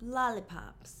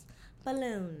 lollipops,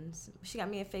 balloons. She got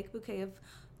me a fake bouquet of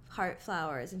heart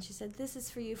flowers, and she said, "This is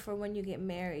for you for when you get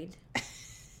married."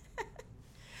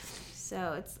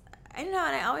 So I don't know,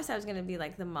 and I always thought I was gonna be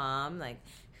like the mom, like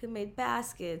who made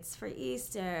baskets for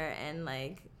Easter and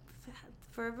like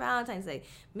for Valentine's Day.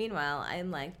 Meanwhile,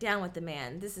 I'm like down with the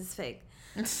man. This is fake.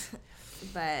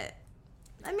 But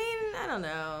I mean, I don't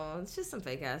know. It's just some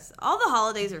fake ass. All the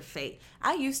holidays are fake.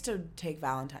 I used to take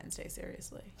Valentine's Day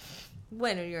seriously.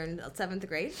 When you're in 7th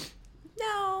grade?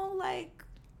 No, like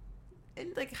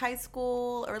in like high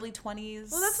school, early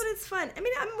 20s. Well, that's when it's fun. I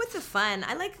mean, I'm with the fun.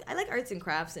 I like arts and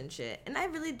crafts and shit, and I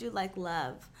really do like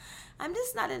love. I'm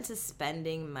just not into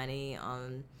spending money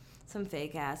on some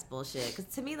fake ass bullshit. Because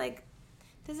to me, like,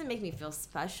 it doesn't make me feel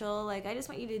special. Like, I just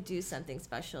want you to do something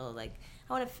special. Like,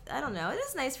 I don't know. It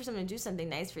is nice for someone to do something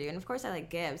nice for you, and of course, I like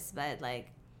gifts. But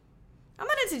like, I'm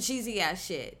not into cheesy ass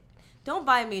shit. Don't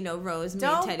buy me no rose made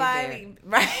Don't teddy buy bear. me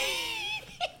right.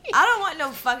 I don't want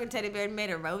no fucking teddy bear made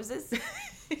of roses.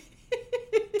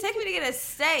 Take me to get a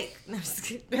steak. No, I'm just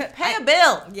kidding. Pay a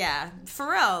bill. Yeah,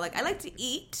 for real. Like, I like to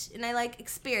eat and I like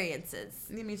experiences.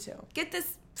 Me too. Get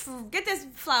this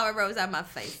flower rose out of my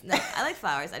face. No, I like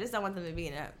flowers. I just don't want them to be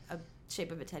in a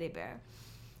shape of a teddy bear.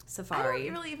 Safari. I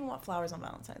don't really even want flowers on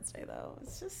Valentine's Day though.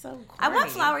 It's just so corny. I want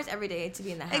flowers every day to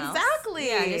be in the house. Exactly.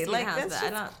 Yeah, just in Like, the house, that's but I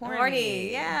just don't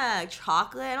corny. Yeah,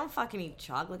 chocolate. I don't fucking eat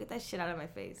chocolate. Get that shit out of my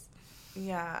face.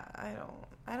 Yeah,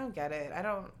 I don't get it.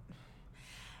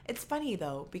 It's funny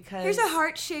though because Here's a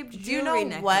heart-shaped do you jewelry know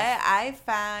necklace. what I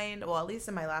find? Well, at least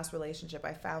in my last relationship,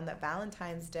 I found that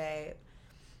Valentine's Day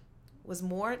was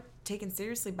more taken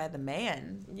seriously by the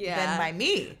man than by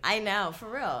me. I know, for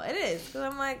real. It is. Because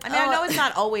I'm like, I mean, I know it's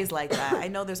not always like that. I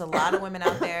know there's a lot of women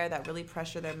out there that really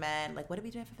pressure their men. Like, what are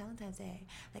we doing for Valentine's Day?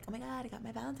 Like, oh my God, I got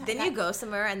my Valentine's. Then you go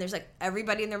somewhere and there's like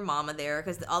everybody and their mama there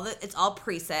because it's all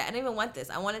preset. I don't even want this.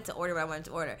 I wanted to order what I wanted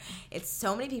to order. It's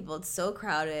so many people. It's so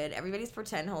crowded. Everybody's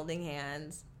pretend holding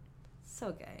hands.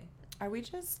 So gay. Are we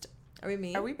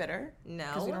mean? Are we bitter? No.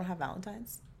 Because we don't have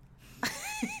Valentine's?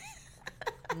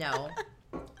 No,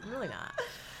 I'm really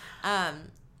not.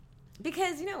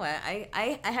 Because you know what,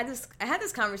 I had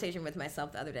this conversation with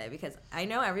myself the other day because I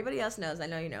know everybody else knows. I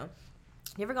know you know.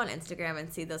 You ever go on Instagram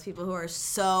and see those people who are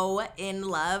so in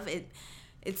love?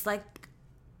 It's like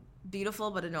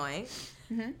beautiful but annoying.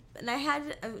 Mm-hmm. And I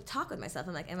had a talk with myself.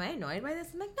 I'm like, am I annoyed by this?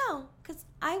 I'm like, no, because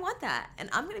I want that, and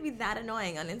I'm gonna be that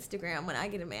annoying on Instagram when I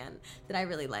get a man that I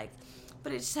really like.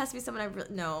 But it just has to be someone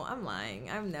no, I'm lying.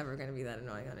 I'm never gonna be that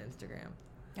annoying on Instagram.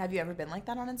 Have you ever been like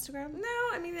that on Instagram? No,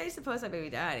 I mean, I used to post my baby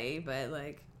daddy, but,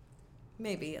 like,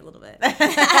 maybe a little bit. Black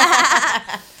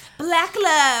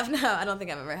love. No, I don't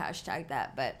think I've ever hashtagged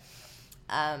that, but...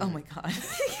 oh, my God.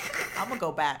 I'm going to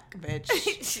go back,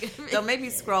 bitch. Don't make me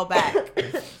scroll back.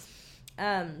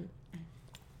 Oh,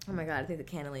 my God, I think the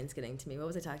cannoline's getting to me. What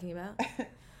was I talking about?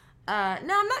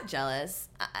 No, I'm not jealous.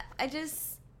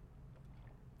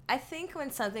 I think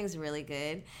when something's really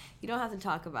good, you don't have to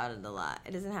talk about it a lot.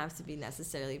 It doesn't have to be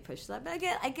necessarily pushed a lot. But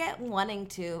I get wanting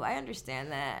to. I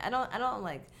understand that. I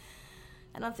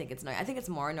don't think it's annoying. I think it's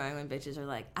more annoying when bitches are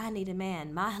like, I need a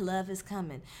man. My love is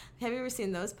coming. Have you ever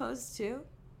seen those posts too?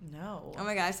 No. Oh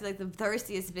my God, I see like the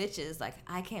thirstiest bitches. Like,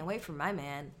 I can't wait for my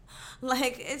man.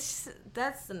 Like,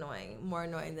 that's annoying. More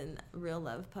annoying than real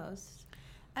love posts.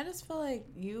 I just feel like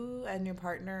you and your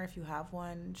partner, if you have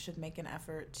one, should make an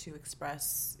effort to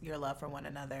express your love for one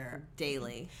another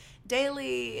Daily.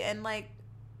 And like,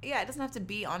 yeah, it doesn't have to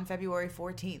be on February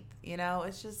 14th, you know?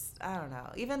 It's just, I don't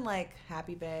know. Even like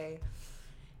Happy Bay,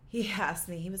 he asked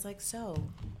me, he was like, so,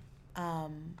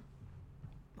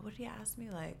 what did he ask me?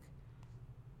 Like,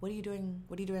 what are you doing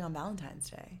on Valentine's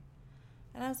Day?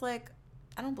 And I was like,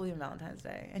 I don't believe in Valentine's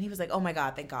Day. And he was like, oh my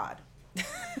God, thank God.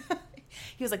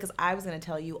 He was like, because I was going to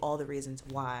tell you all the reasons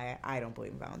why I don't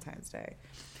believe in Valentine's Day.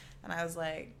 And I was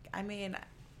like, I mean,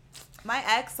 My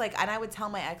ex, like, and I would tell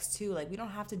my ex too, like, we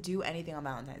don't have to do anything on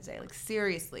Valentine's Day. Like,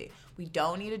 seriously, we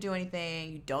don't need to do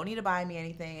anything. You don't need to buy me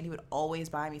anything. And he would always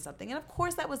buy me something. And of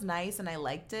course, that was nice and I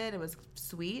liked it. It was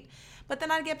sweet. But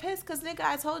then I'd get pissed because, nigga,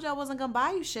 I told you I wasn't going to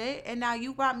buy you shit. And now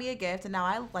you brought me a gift and now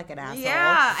I look like an asshole.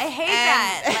 Yeah, I hate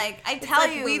that. Like, I tell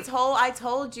like, you. I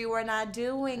told you we're not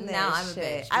doing this Now I'm a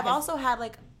shit. bitch. I've also had,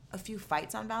 like, a few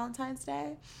fights on Valentine's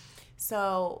Day.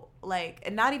 So, like,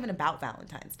 and not even about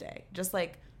Valentine's Day. Just,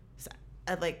 like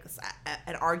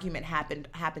an argument happened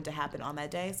to happen on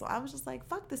that day. So I was just like,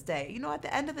 fuck this day. You know, at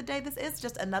the end of the day, this is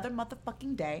just another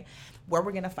motherfucking day where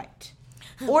we're gonna fight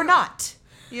or not,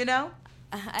 you know.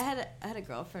 I had a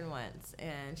girlfriend once,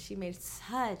 and she made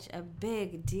such a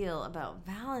big deal about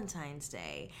Valentine's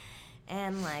Day,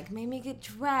 and like made me get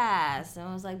dressed, and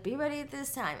I was like, be ready at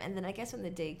this time. And then I guess when the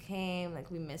day came,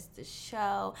 like we missed the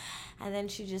show, and then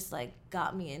she just like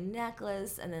got me a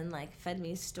necklace, and then like fed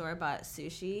me store-bought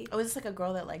sushi. Oh, is this like a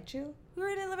girl that liked you? We were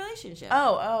in a relationship.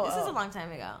 This is a long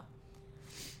time ago.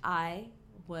 I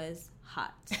was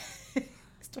hot.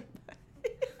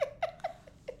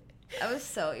 I was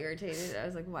so irritated. I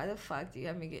was like, why the fuck do you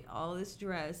have me get all this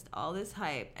dressed, all this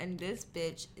hype, and this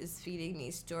bitch is feeding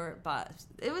me store-bought?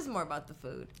 It was more about the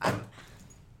food.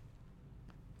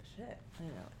 Shit. I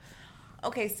know.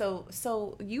 Okay, so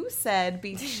you said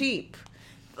be cheap.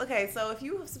 Okay, so if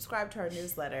you subscribe to our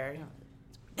newsletter,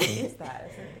 what is that?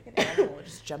 Is it like an animal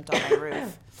just jumped on my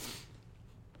roof?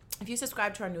 If you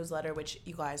subscribe to our newsletter, which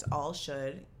you guys all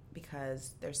should,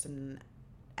 because there's some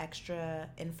extra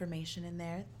information in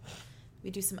there. We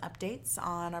do some updates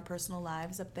on our personal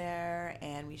lives up there,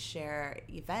 and we share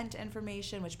event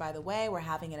information, which, by the way, we're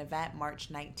having an event March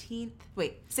 16th.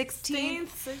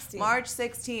 March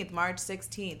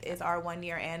 16th is our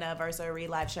 1-year anniversary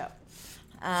live show.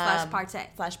 Slash party,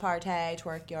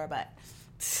 twerk your butt.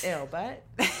 Ew, butt.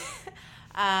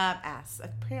 Ass.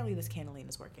 Apparently this cannellini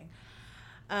is working.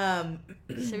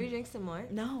 Should we drink some more?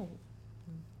 No.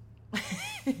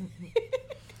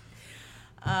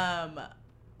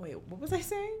 Wait, what was I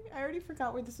saying? I already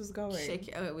forgot where this was going.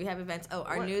 Okay, we have events. Oh,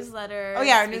 our newsletter. Oh,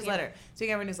 yeah, our newsletter.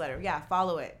 Speaking of our newsletter, yeah,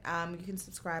 follow it. You can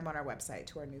subscribe on our website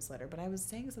to our newsletter. But I was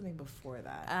saying something before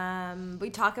that. We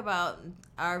talk about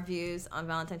our views on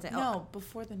Valentine's Day. No,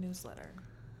 before the newsletter.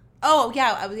 Oh,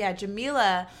 yeah,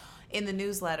 Jamila in the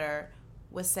newsletter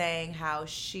was saying how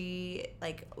she,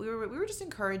 like, we were just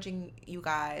encouraging you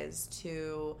guys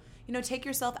to, you know, take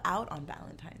yourself out on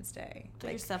Valentine's Day.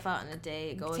 Take yourself out on a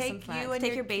date. Go with some friends.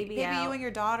 Take your baby out. Maybe you and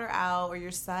your daughter out or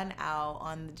your son out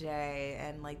on the day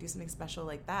and, like, do something special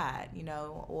like that, you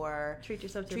know, or treat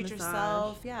yourself to a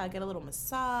massage. Yeah, get a little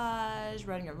massage,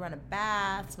 run a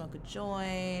bath, smoke a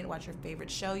joint, watch your favorite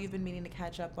show you've been meaning to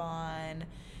catch up on.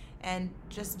 And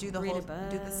just do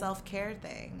the self-care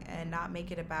thing and not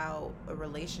make it about a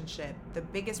relationship. The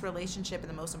biggest relationship and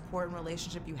the most important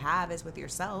relationship you have is with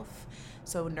yourself.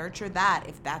 So nurture that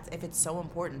if it's so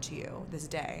important to you this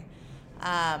day.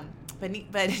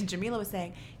 But Jamila was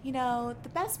saying, you know, the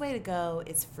best way to go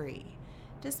is free.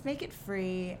 Just make it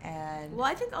free. And well,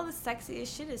 I think all the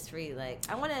sexiest shit is free. Like,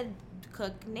 I want to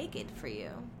cook naked for you.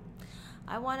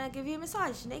 I want to give you a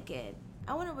massage naked.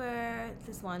 I want to wear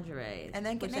this lingerie. And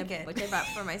then get naked. Which I bought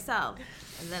for myself.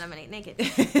 And then I'm going to eat naked.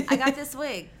 I got this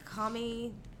wig. Call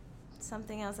me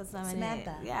something else that's not my name.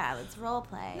 Samantha. Yeah, let's role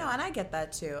play. No, and I get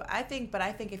that too. I think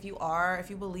if you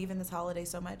believe in this holiday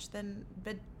so much, then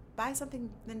buy something.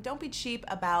 Then don't be cheap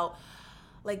about,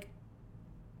 like,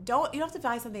 you don't have to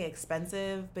buy something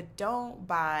expensive, but don't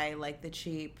buy, like, the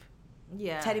cheap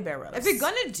teddy bear rose. If you're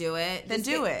gonna do it, then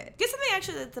do it. Get something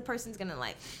actually that the person's gonna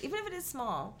like, even if it is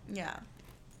small. Yeah.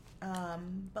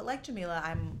 But like Jamila,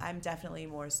 I'm definitely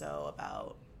more so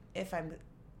about if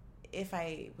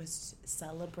I was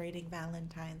celebrating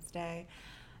Valentine's Day,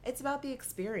 it's about the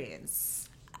experience.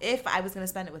 If I was gonna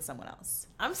spend it with someone else,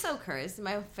 I'm so cursed.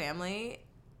 My whole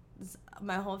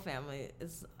family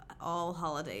is all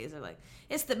holidays are like,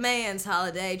 it's the man's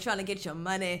holiday, trying to get your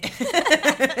money.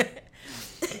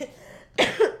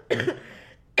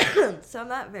 So I'm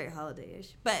not very holiday-ish,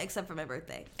 but except for my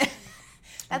birthday.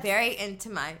 I'm very into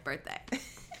my birthday.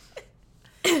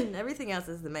 Everything else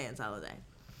is the man's holiday.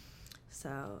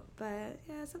 So, but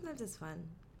yeah, sometimes it's fun.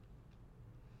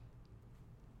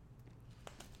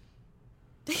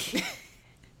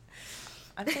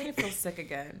 I'm starting to feel sick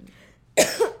again.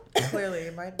 Clearly,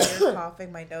 my ears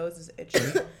coughing, my nose is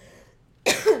itching.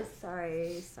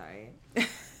 Sorry.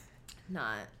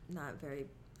 Not very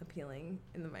appealing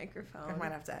in the microphone. I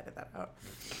might have to edit that out.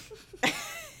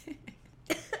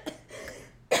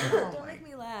 Don't make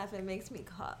me laugh. It makes me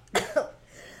cough.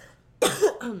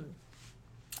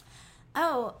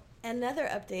 Oh, Another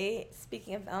update,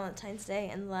 speaking of Valentine's Day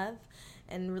and love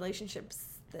and relationships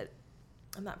that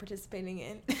I'm not participating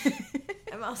in.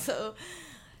 I'm also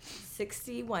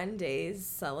 61 days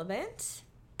celibate.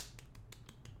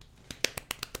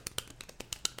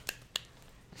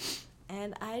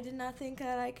 And I did not think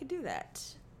that I could do that.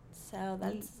 So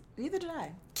that's... Neither did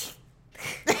I.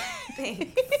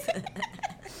 Thanks.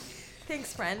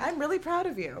 Thanks, friend. I'm really proud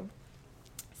of you.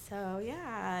 So,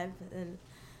 yeah, I've been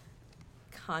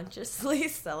consciously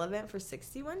celibate for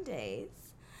 61 days.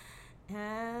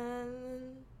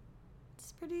 And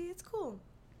it's cool.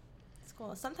 It's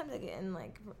cool. Sometimes I get in,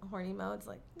 like, horny modes,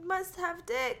 like, must have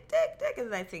dick,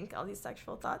 and then I think all these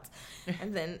sexual thoughts,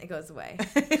 and then it goes away.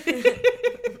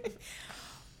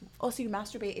 Also, you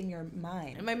masturbate in your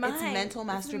mind. In my mind. It's mental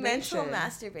masturbation. It's mental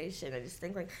masturbation. I just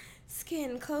think, like,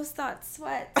 skin, close thoughts,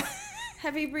 sweat,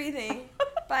 heavy breathing,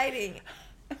 biting.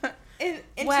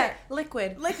 Wet,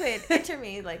 liquid, enter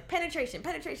me, like penetration.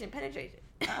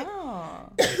 Oh.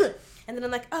 And then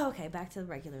I'm like, oh, okay, back to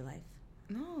regular life.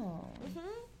 No.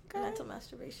 Okay. Mental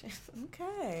masturbation.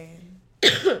 Okay.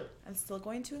 I'm still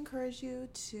going to encourage you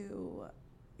to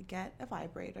get a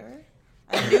vibrator.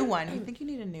 A new one. You think you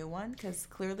need a new one? Because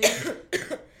clearly...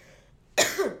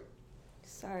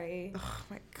 Sorry. Oh,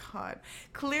 my God.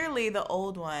 Clearly, the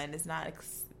old one is not...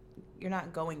 You're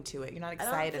not going to it. You're not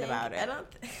excited about it. I don't...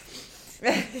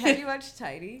 Have you watched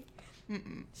Tidy?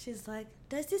 Mm-mm. She's like,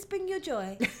 does this bring you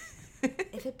joy?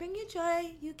 If it brings you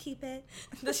joy, you keep it.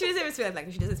 She doesn't even speak like that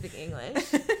because she doesn't speak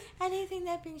English. Anything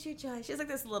that brings you joy. She has like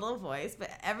this little voice, but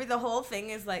the whole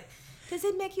thing is like, does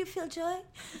it make you feel joy?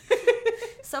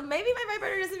 So maybe my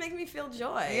vibrator doesn't make me feel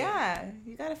joy. Yeah.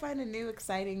 You got to find a new,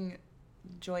 exciting,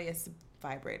 joyous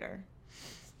vibrator.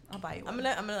 I'll buy you one.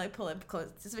 I'm gonna like pull it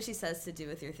close. This is what she says to do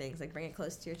with your things. Like bring it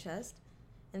close to your chest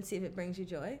and see if it brings you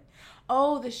joy.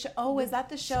 Oh, the show. Oh, is that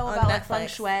the show On about like Netflix. feng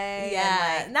shui?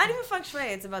 Yeah, and, like, not even feng shui.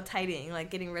 It's about tidying,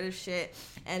 like getting rid of shit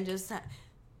and just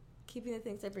keeping the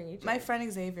things that bring you joy. My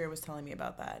friend Xavier was telling me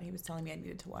about that. He was telling me I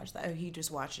needed to watch that. Oh, he just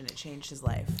watched it and it changed his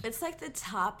life. It's like the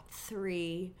top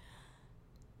 3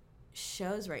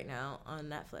 shows right now on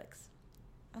Netflix.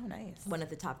 Oh, nice. One of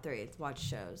the top 3. It's watch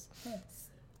shows. Yes.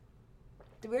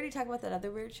 Did we already talk about that other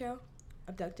weird show?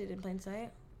 Abducted in Plain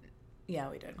Sight? Yeah,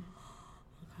 we did.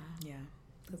 Okay. Yeah,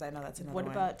 because I know that's another What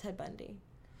one. about Ted Bundy?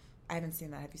 I haven't seen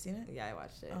that. Have you seen it? Yeah, I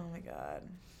watched it. Oh, my God.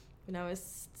 When I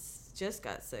was just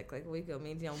got sick, like a week ago,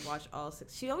 me and Dion watched all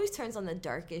 6. She always turns on the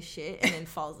darkest shit and then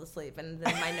falls asleep, and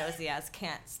then my nosy ass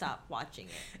can't stop watching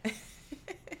it.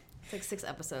 It's like 6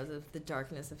 episodes of the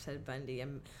darkness of Ted Bundy.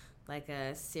 I'm like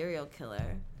a serial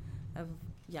killer of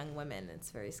young women.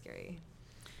 It's very scary.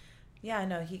 Yeah,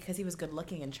 no, because he was good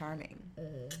looking and charming.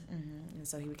 Mm-hmm. And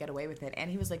so he would get away with it.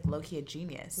 And he was like low-key a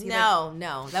genius.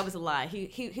 No, that was a lie.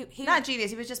 He not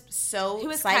genius. He was just so he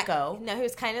was psycho. He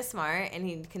was kind of smart and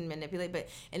he can manipulate, but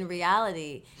in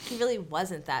reality, he really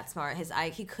wasn't that smart. His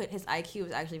IQ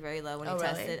was actually very low when he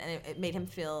tested, and it made him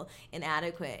feel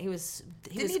inadequate.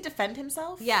 Didn't he defend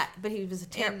himself? Yeah, but he was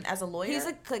as a lawyer. He was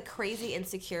like crazy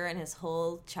insecure in his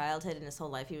whole childhood and his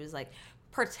whole life. He was like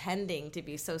pretending to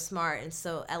be so smart and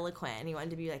so eloquent, and he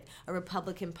wanted to be like a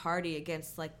Republican Party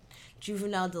against like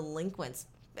juvenile delinquents,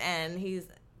 and he's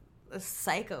a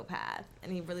psychopath,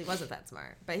 and he really wasn't that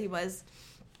smart, but he was.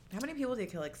 How many people did he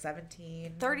kill? Like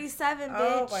 17? 37, bitch.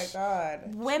 Oh my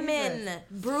God. Women Jesus.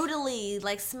 brutally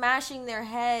like smashing their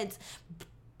heads,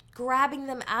 grabbing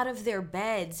them out of their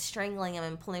beds, strangling them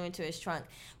and pulling them into his trunk.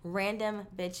 Random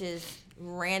bitches,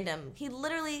 random. He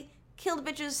literally killed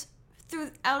bitches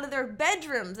out of their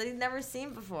bedrooms that he'd never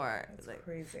seen before. That's like,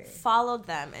 crazy. Followed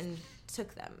them and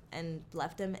took them and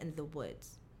left them in the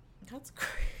woods. That's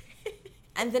crazy.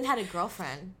 And then had a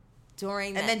girlfriend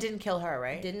during that. And then didn't kill her,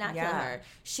 right? Did not kill her.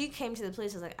 She came to the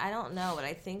police. I was like, I don't know, but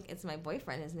I think it's my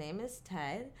boyfriend. His name is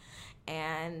Ted.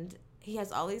 And he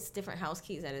has all these different house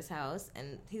keys at his house.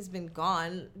 And he's been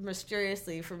gone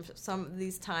mysteriously from some of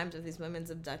these times of these women's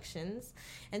abductions.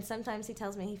 And sometimes he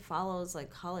tells me he follows like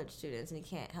college students and he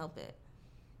can't help it.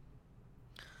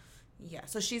 Yeah.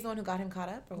 So she's the one who got him caught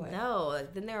up, or what? No.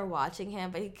 Like, then they were watching him,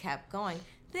 but he kept going.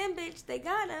 Then, bitch, they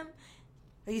got him.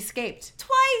 He escaped.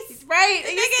 Twice. Right.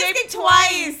 The He nigga escaped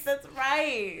twice. That's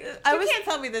right. You can't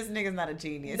tell me this nigga's not a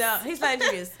genius. No, he's not a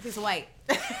genius. He's white.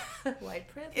 White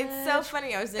privilege. It's so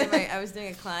funny. I was doing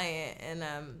a client, and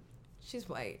she's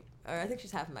white, or I think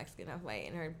she's half Mexican, half white,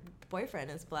 and her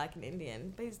boyfriend is black and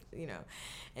Indian. But he's,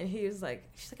 and he was like,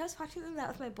 she's like, I was watching that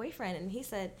with my boyfriend, and he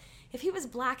said, if he was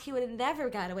black, he would have never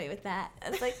got away with that. I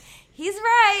was like, he's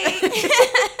right.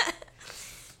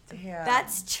 Damn.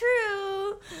 That's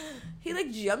true. He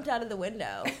like jumped out of the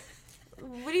window.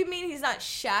 What do you mean he's not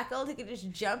shackled? He could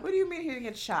just jump. What do you mean he didn't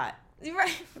get shot?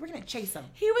 Right. We're gonna chase him.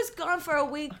 He was gone for a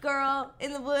week, girl,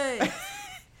 in the woods.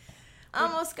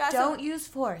 Almost got Don't use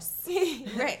force.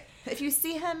 Right. If you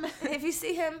see him,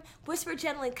 whisper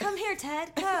gently, "Come here,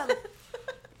 Ted, come."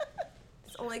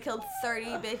 It's only killed 30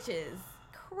 bitches.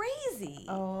 Crazy.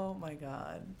 oh my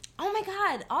god. Oh my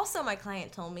god. Also, my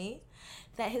client told me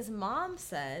that his mom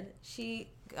said she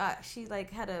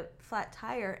like had a flat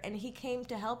tire and he came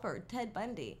to help her, Ted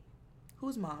Bundy.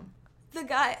 Whose mom? The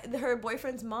guy, her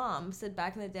boyfriend's mom said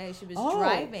back in the day she was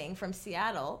driving from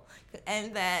Seattle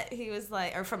and that he was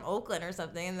like, or from Oakland or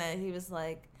something, and that he was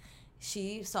like,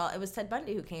 she saw it was Ted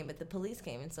Bundy who came, but the police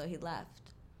came and so he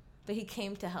left. But he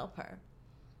came to help her.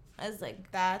 I was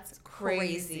like, That's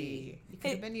crazy. It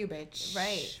could have been you, bitch.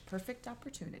 Right. Perfect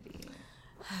opportunity.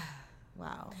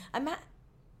 Wow.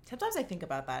 Sometimes I think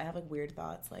about that. I have like weird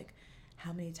thoughts, like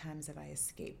how many times have I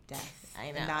escaped death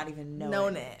I know. and not even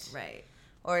known it. Right.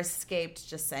 Or escaped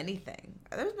just anything.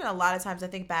 There's been a lot of times I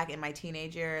think back in my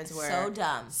teenage years where so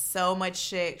dumb, so much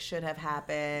shit should have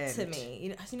happened to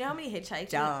me. You know how many hitchhikes?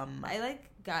 Dumb. I like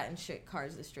got in shit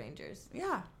cars with strangers.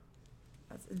 Yeah,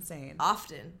 that's insane.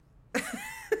 Often.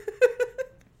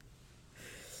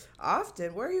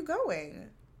 Often. Where are you going?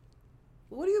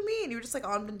 What do you mean? You were just like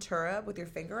on Ventura with your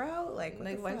finger out? Like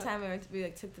one time we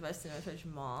took the bus to Northridge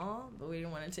Mall, but we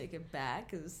didn't want to take it back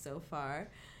because it was so far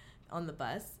on the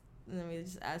bus. And then we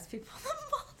just asked people in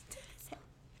the mall to take us out.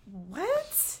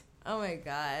 What? Oh my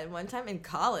god! One time in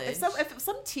college, If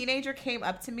some teenager came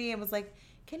up to me and was like,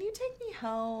 "Can you take me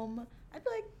home?" I'd be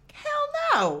like, "Hell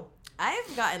no!"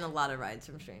 I've gotten a lot of rides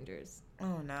from strangers.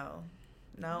 Oh no,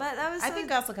 no. But that was. I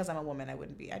think also because I'm a woman, I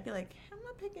wouldn't be. I'd be like, "I'm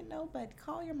not picking no, but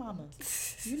call your mama.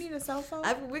 You need a cell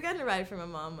phone." We got a ride from a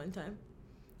mom one time,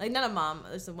 like not a mom,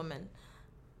 it's a woman.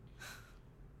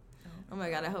 Oh my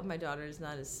god, I hope my daughter is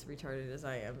not as retarded as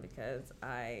I am because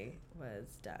I was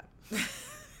dumb.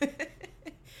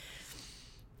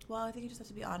 Well, I think you just have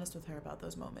to be honest with her about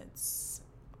those moments.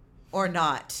 Or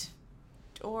not.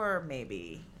 Or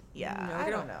maybe. Yeah, No, I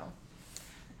don't know.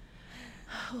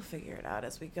 We'll figure it out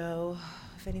as we go.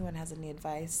 If anyone has any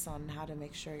advice on how to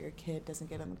make sure your kid doesn't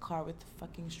get in the car with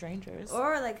fucking strangers.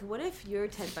 Or like, what if you're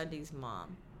Ted Bundy's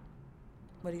mom?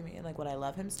 What do you mean? Like, would I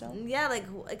love him still? Yeah, like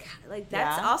that's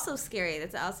Yeah? also scary.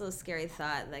 That's also a scary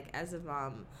thought. Like as a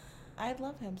mom, I'd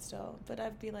love him still, but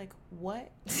I'd be like, what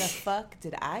the fuck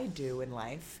did I do in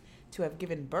life to have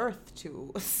given birth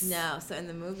to? no. So in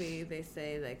the movie, they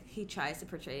say like he tries to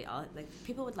portray all like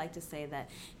people would like to say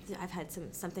that I've had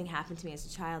something happen to me as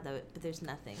a child, but there's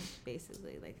nothing.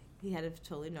 Basically, like he had a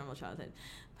totally normal childhood.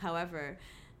 However,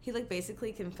 he like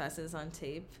basically confesses on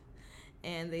tape.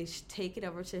 And they take it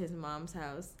over to his mom's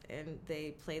house, and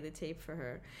they play the tape for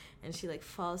her. And she, like,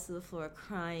 falls to the floor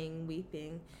crying,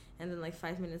 weeping. And then, like,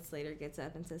 5 minutes later gets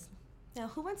up and says, "Now,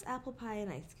 who wants apple pie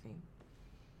and ice cream?"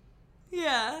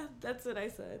 Yeah, that's what I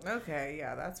said. Okay,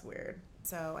 yeah, that's weird.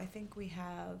 So I think we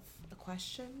have a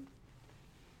question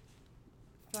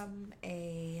from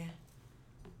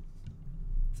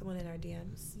someone in our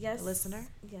DMs. Yes. A listener?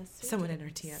 Yes. Someone in our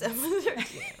DMs. Someone in our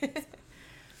DMs.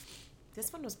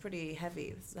 This one was pretty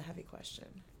heavy. This is a heavy question.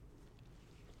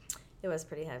 It was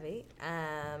pretty heavy.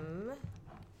 And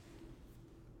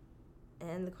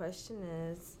the question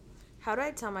is, how do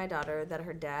I tell my daughter that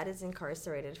her dad is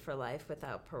incarcerated for life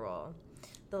without parole?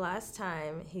 The last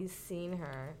time he's seen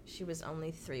her, she was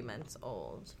only 3 months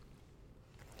old.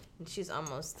 And she's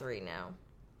almost 3 now.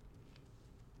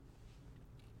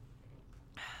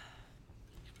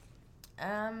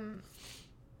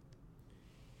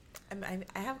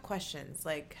 I have questions.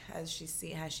 Like, has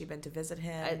she been to visit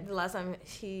him? The last time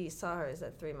he saw her is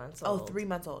at 3 months old. Oh, 3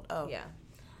 months old. Oh. Yeah.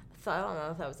 So I don't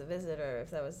know if that was a visit or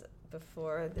if that was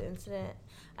before the incident.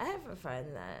 I have a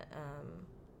friend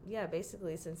that,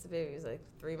 basically since the baby was like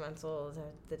 3 months old,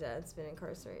 the dad's been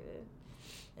incarcerated.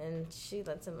 And she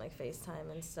lets him like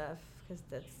FaceTime and stuff because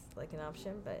that's like an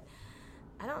option. But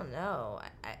I don't know.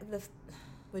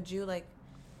 Would you like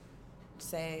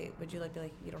be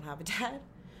like, you don't have a dad?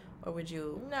 Or would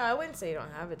you... No, I wouldn't say you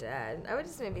don't have a dad. I would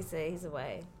just maybe say he's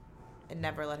away. And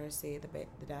never let her see the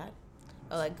dad?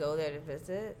 Or like go there to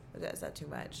visit. Is that too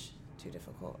much? Too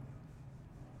difficult?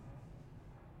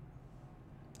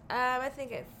 I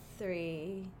think at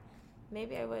 3,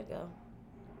 maybe I would go.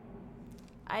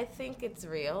 I think it's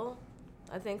real.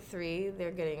 I think 3, they're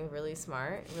getting really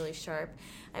smart, really sharp.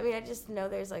 I mean, I just know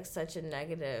there's like such a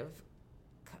negative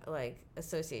like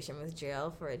association with jail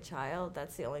for a child.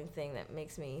 That's the only thing that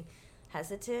makes me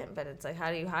hesitant. But it's like, how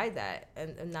do you hide that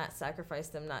and not sacrifice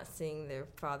them not seeing their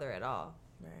father at all?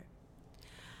 Right.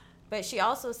 But she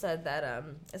also said that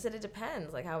I said it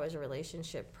depends. Like, how was your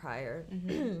relationship prior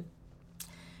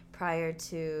prior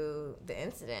to the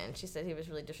incident? She said he was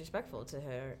really disrespectful to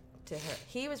her.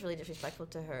 He was really disrespectful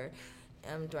to her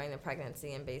during the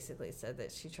pregnancy, and basically said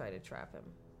that she tried to trap him.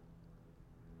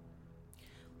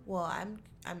 Well, I'm.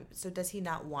 So does he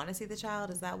not want to see the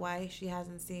child? Is that why she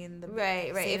hasn't seen the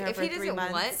Right. seen her If for he 3 doesn't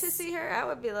months? want to see her, I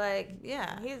would be like,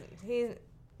 Yeah. he's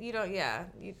you don't. Yeah,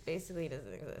 you basically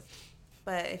doesn't exist.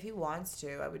 But if he wants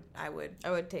to, I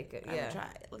would take it. I Yeah. would try.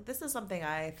 Like, this is something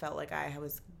I felt like I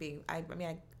was being. I mean,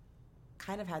 I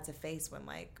kind of had to face when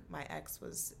like my ex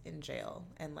was in jail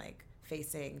and like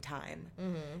facing time,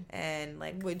 and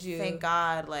like Would you? thank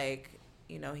God, like,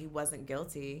 you know, he wasn't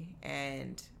guilty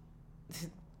and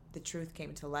the truth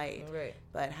came to light. Right.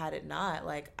 But had it not,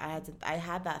 like, I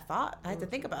had that thought. I had to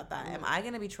think about that. Am I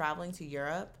going to be traveling to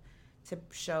Europe to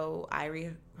show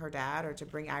Irie her dad, or to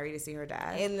bring Irie to see her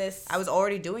dad? In this, I was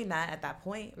already doing that at that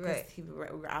point. Right. We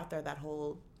were out there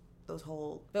those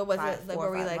whole. But was 5, it like 4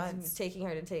 or were we 5 like months. taking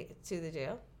her to the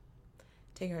jail?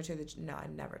 Taking her to the? No, I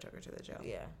never took her to the jail.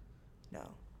 Yeah. No.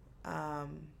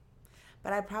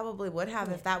 But I probably would have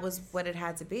if that was what it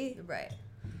had to be. Right.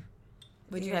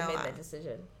 Would you You have know, made that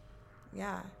decision?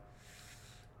 Yeah.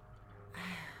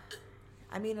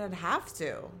 I mean, I'd have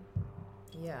to.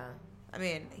 Yeah. I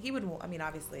mean, he would. I mean,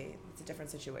 obviously, it's a different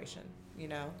situation, you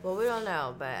know. Well, we don't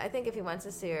know, but I think if he wants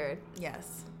to see her,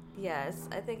 Yes. yes.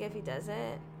 I think if he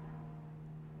doesn't,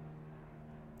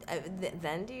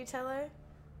 then do you tell her?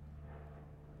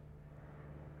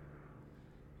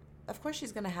 Of course,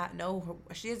 she's gonna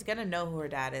she's gonna know who her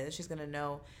dad is. She's gonna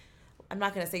know. I'm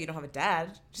not gonna say you don't have a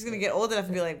dad. She's gonna get old enough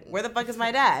and be like, "Where the fuck is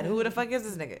my dad? Who the fuck is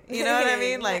this nigga?" You know what I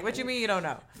mean? Like, what you mean you don't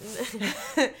know?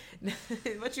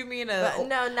 What you mean? But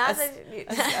no, not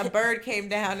a bird came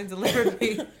down and delivered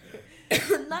me.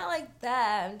 not like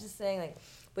that. I'm just saying, like,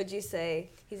 would you say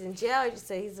he's in jail, or would you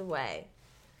say he's away,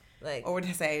 like, Or would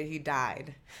I say he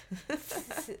died?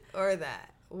 or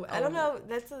that? I don't know.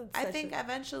 That's I think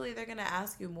eventually they're gonna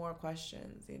ask you more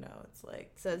questions. You know, it's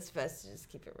like, so. It's best to just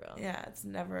keep it real. yeah, it's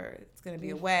gonna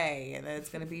be away, and then it's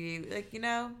gonna be like, you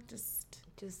know, just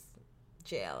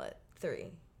jail at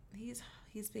 3.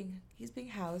 he's being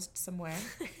housed somewhere.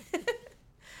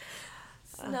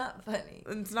 It's not funny.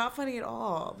 It's not funny at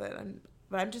all, but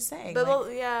I'm just saying. But like, well,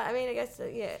 yeah, I mean, I guess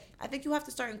yeah. I think you have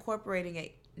to start incorporating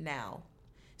it now,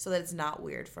 so that it's not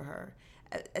weird for her.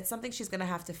 It's something she's gonna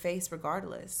have to face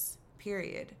regardless.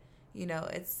 Period. You know,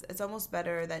 it's almost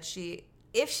better that she.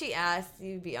 If she asks,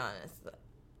 you be honest.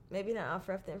 Maybe not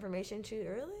offer up the information too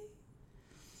early.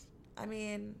 I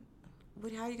mean,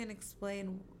 how are you gonna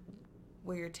explain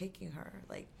where you're taking her?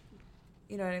 Like,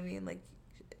 you know what I mean? Like,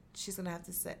 she's gonna have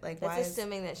to say, like, That's why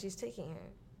assuming that she's taking her.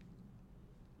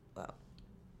 Well,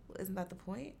 isn't that the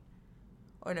point?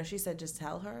 Or no, she said just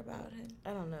tell her about him.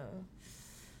 I don't know.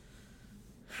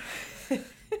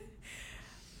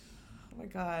 Oh my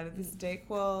god, this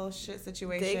Dayquil shit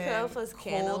situation. Dayquil plus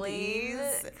cold Cannaline.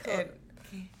 ease, and,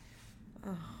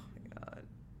 oh my god.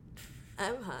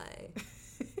 I'm high.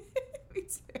 Me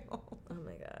too. Oh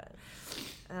my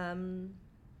god.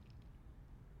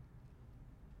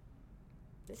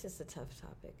 It's just a tough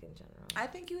topic in general. I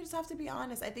think you just have to be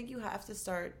honest. I think you have to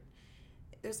start.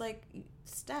 There's like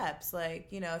steps, like,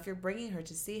 you know, if you're bringing her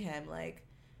to see him, like,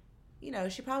 you know,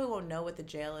 she probably won't know what the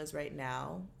jail is right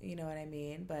now. You know what I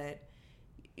mean? But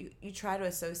you try to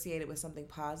associate it with something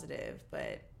positive,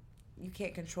 but you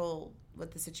can't control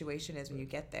what the situation is when you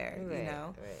get there, Right, you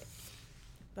know? Right.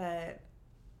 But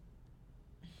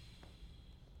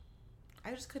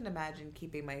I just couldn't imagine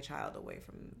keeping my child away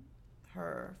from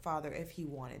her father if he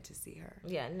wanted to see her.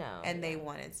 Yeah, no. And they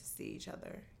wanted to see each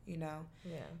other, you know?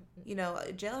 Yeah. You know,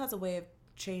 jail has a way of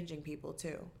changing people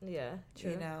too. Yeah,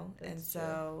 true. You know? That's and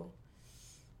so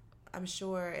I'm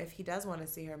sure if he does want to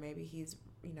see her, maybe he's,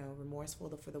 you know, remorseful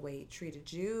for the way he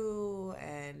treated you,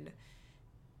 and,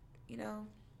 you know,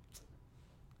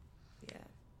 yeah.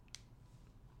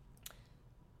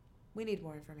 We need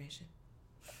more information.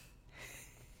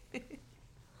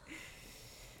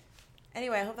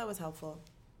 Anyway, I hope that was helpful.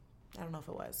 I don't know if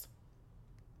it was.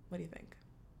 What do you think?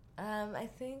 I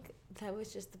think that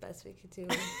was just the best we could do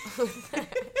with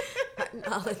our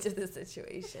knowledge of the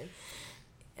situation.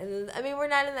 And I mean, we're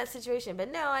not in that situation,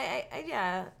 but no, I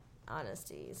yeah,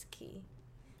 honesty is key.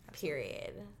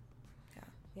 Period. Yeah.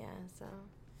 Yeah. So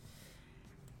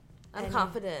I'm And-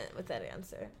 confident with that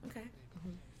answer. Okay.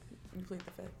 You plead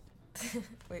the fifth.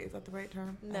 Wait, is that the right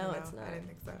term? I No, don't it's know. not. I didn't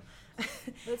think so.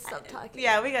 Let's stop talking.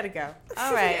 Yeah, we gotta go.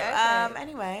 All right. Okay.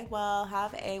 Anyway, well,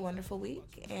 have a wonderful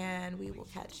week, and we will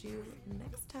catch you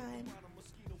next time.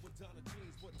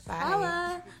 Bye.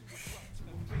 Holla.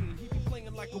 He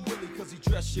Playing like a willy cause he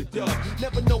dressed you dub.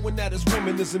 Never knowing that his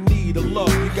woman is in need of love.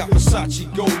 You got Versace,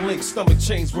 gold link, stomach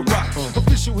chains with rock.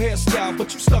 Official hairstyle,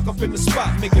 but you stuck up in the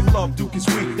spot. Making love, Duke is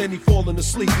weak, then he falling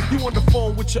asleep. You on the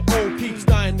phone with your old peeps,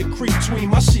 dying to creep between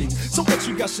my sheets. So what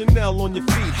you got Chanel on your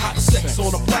feet? Hot sex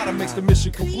on a platter makes the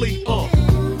mission complete.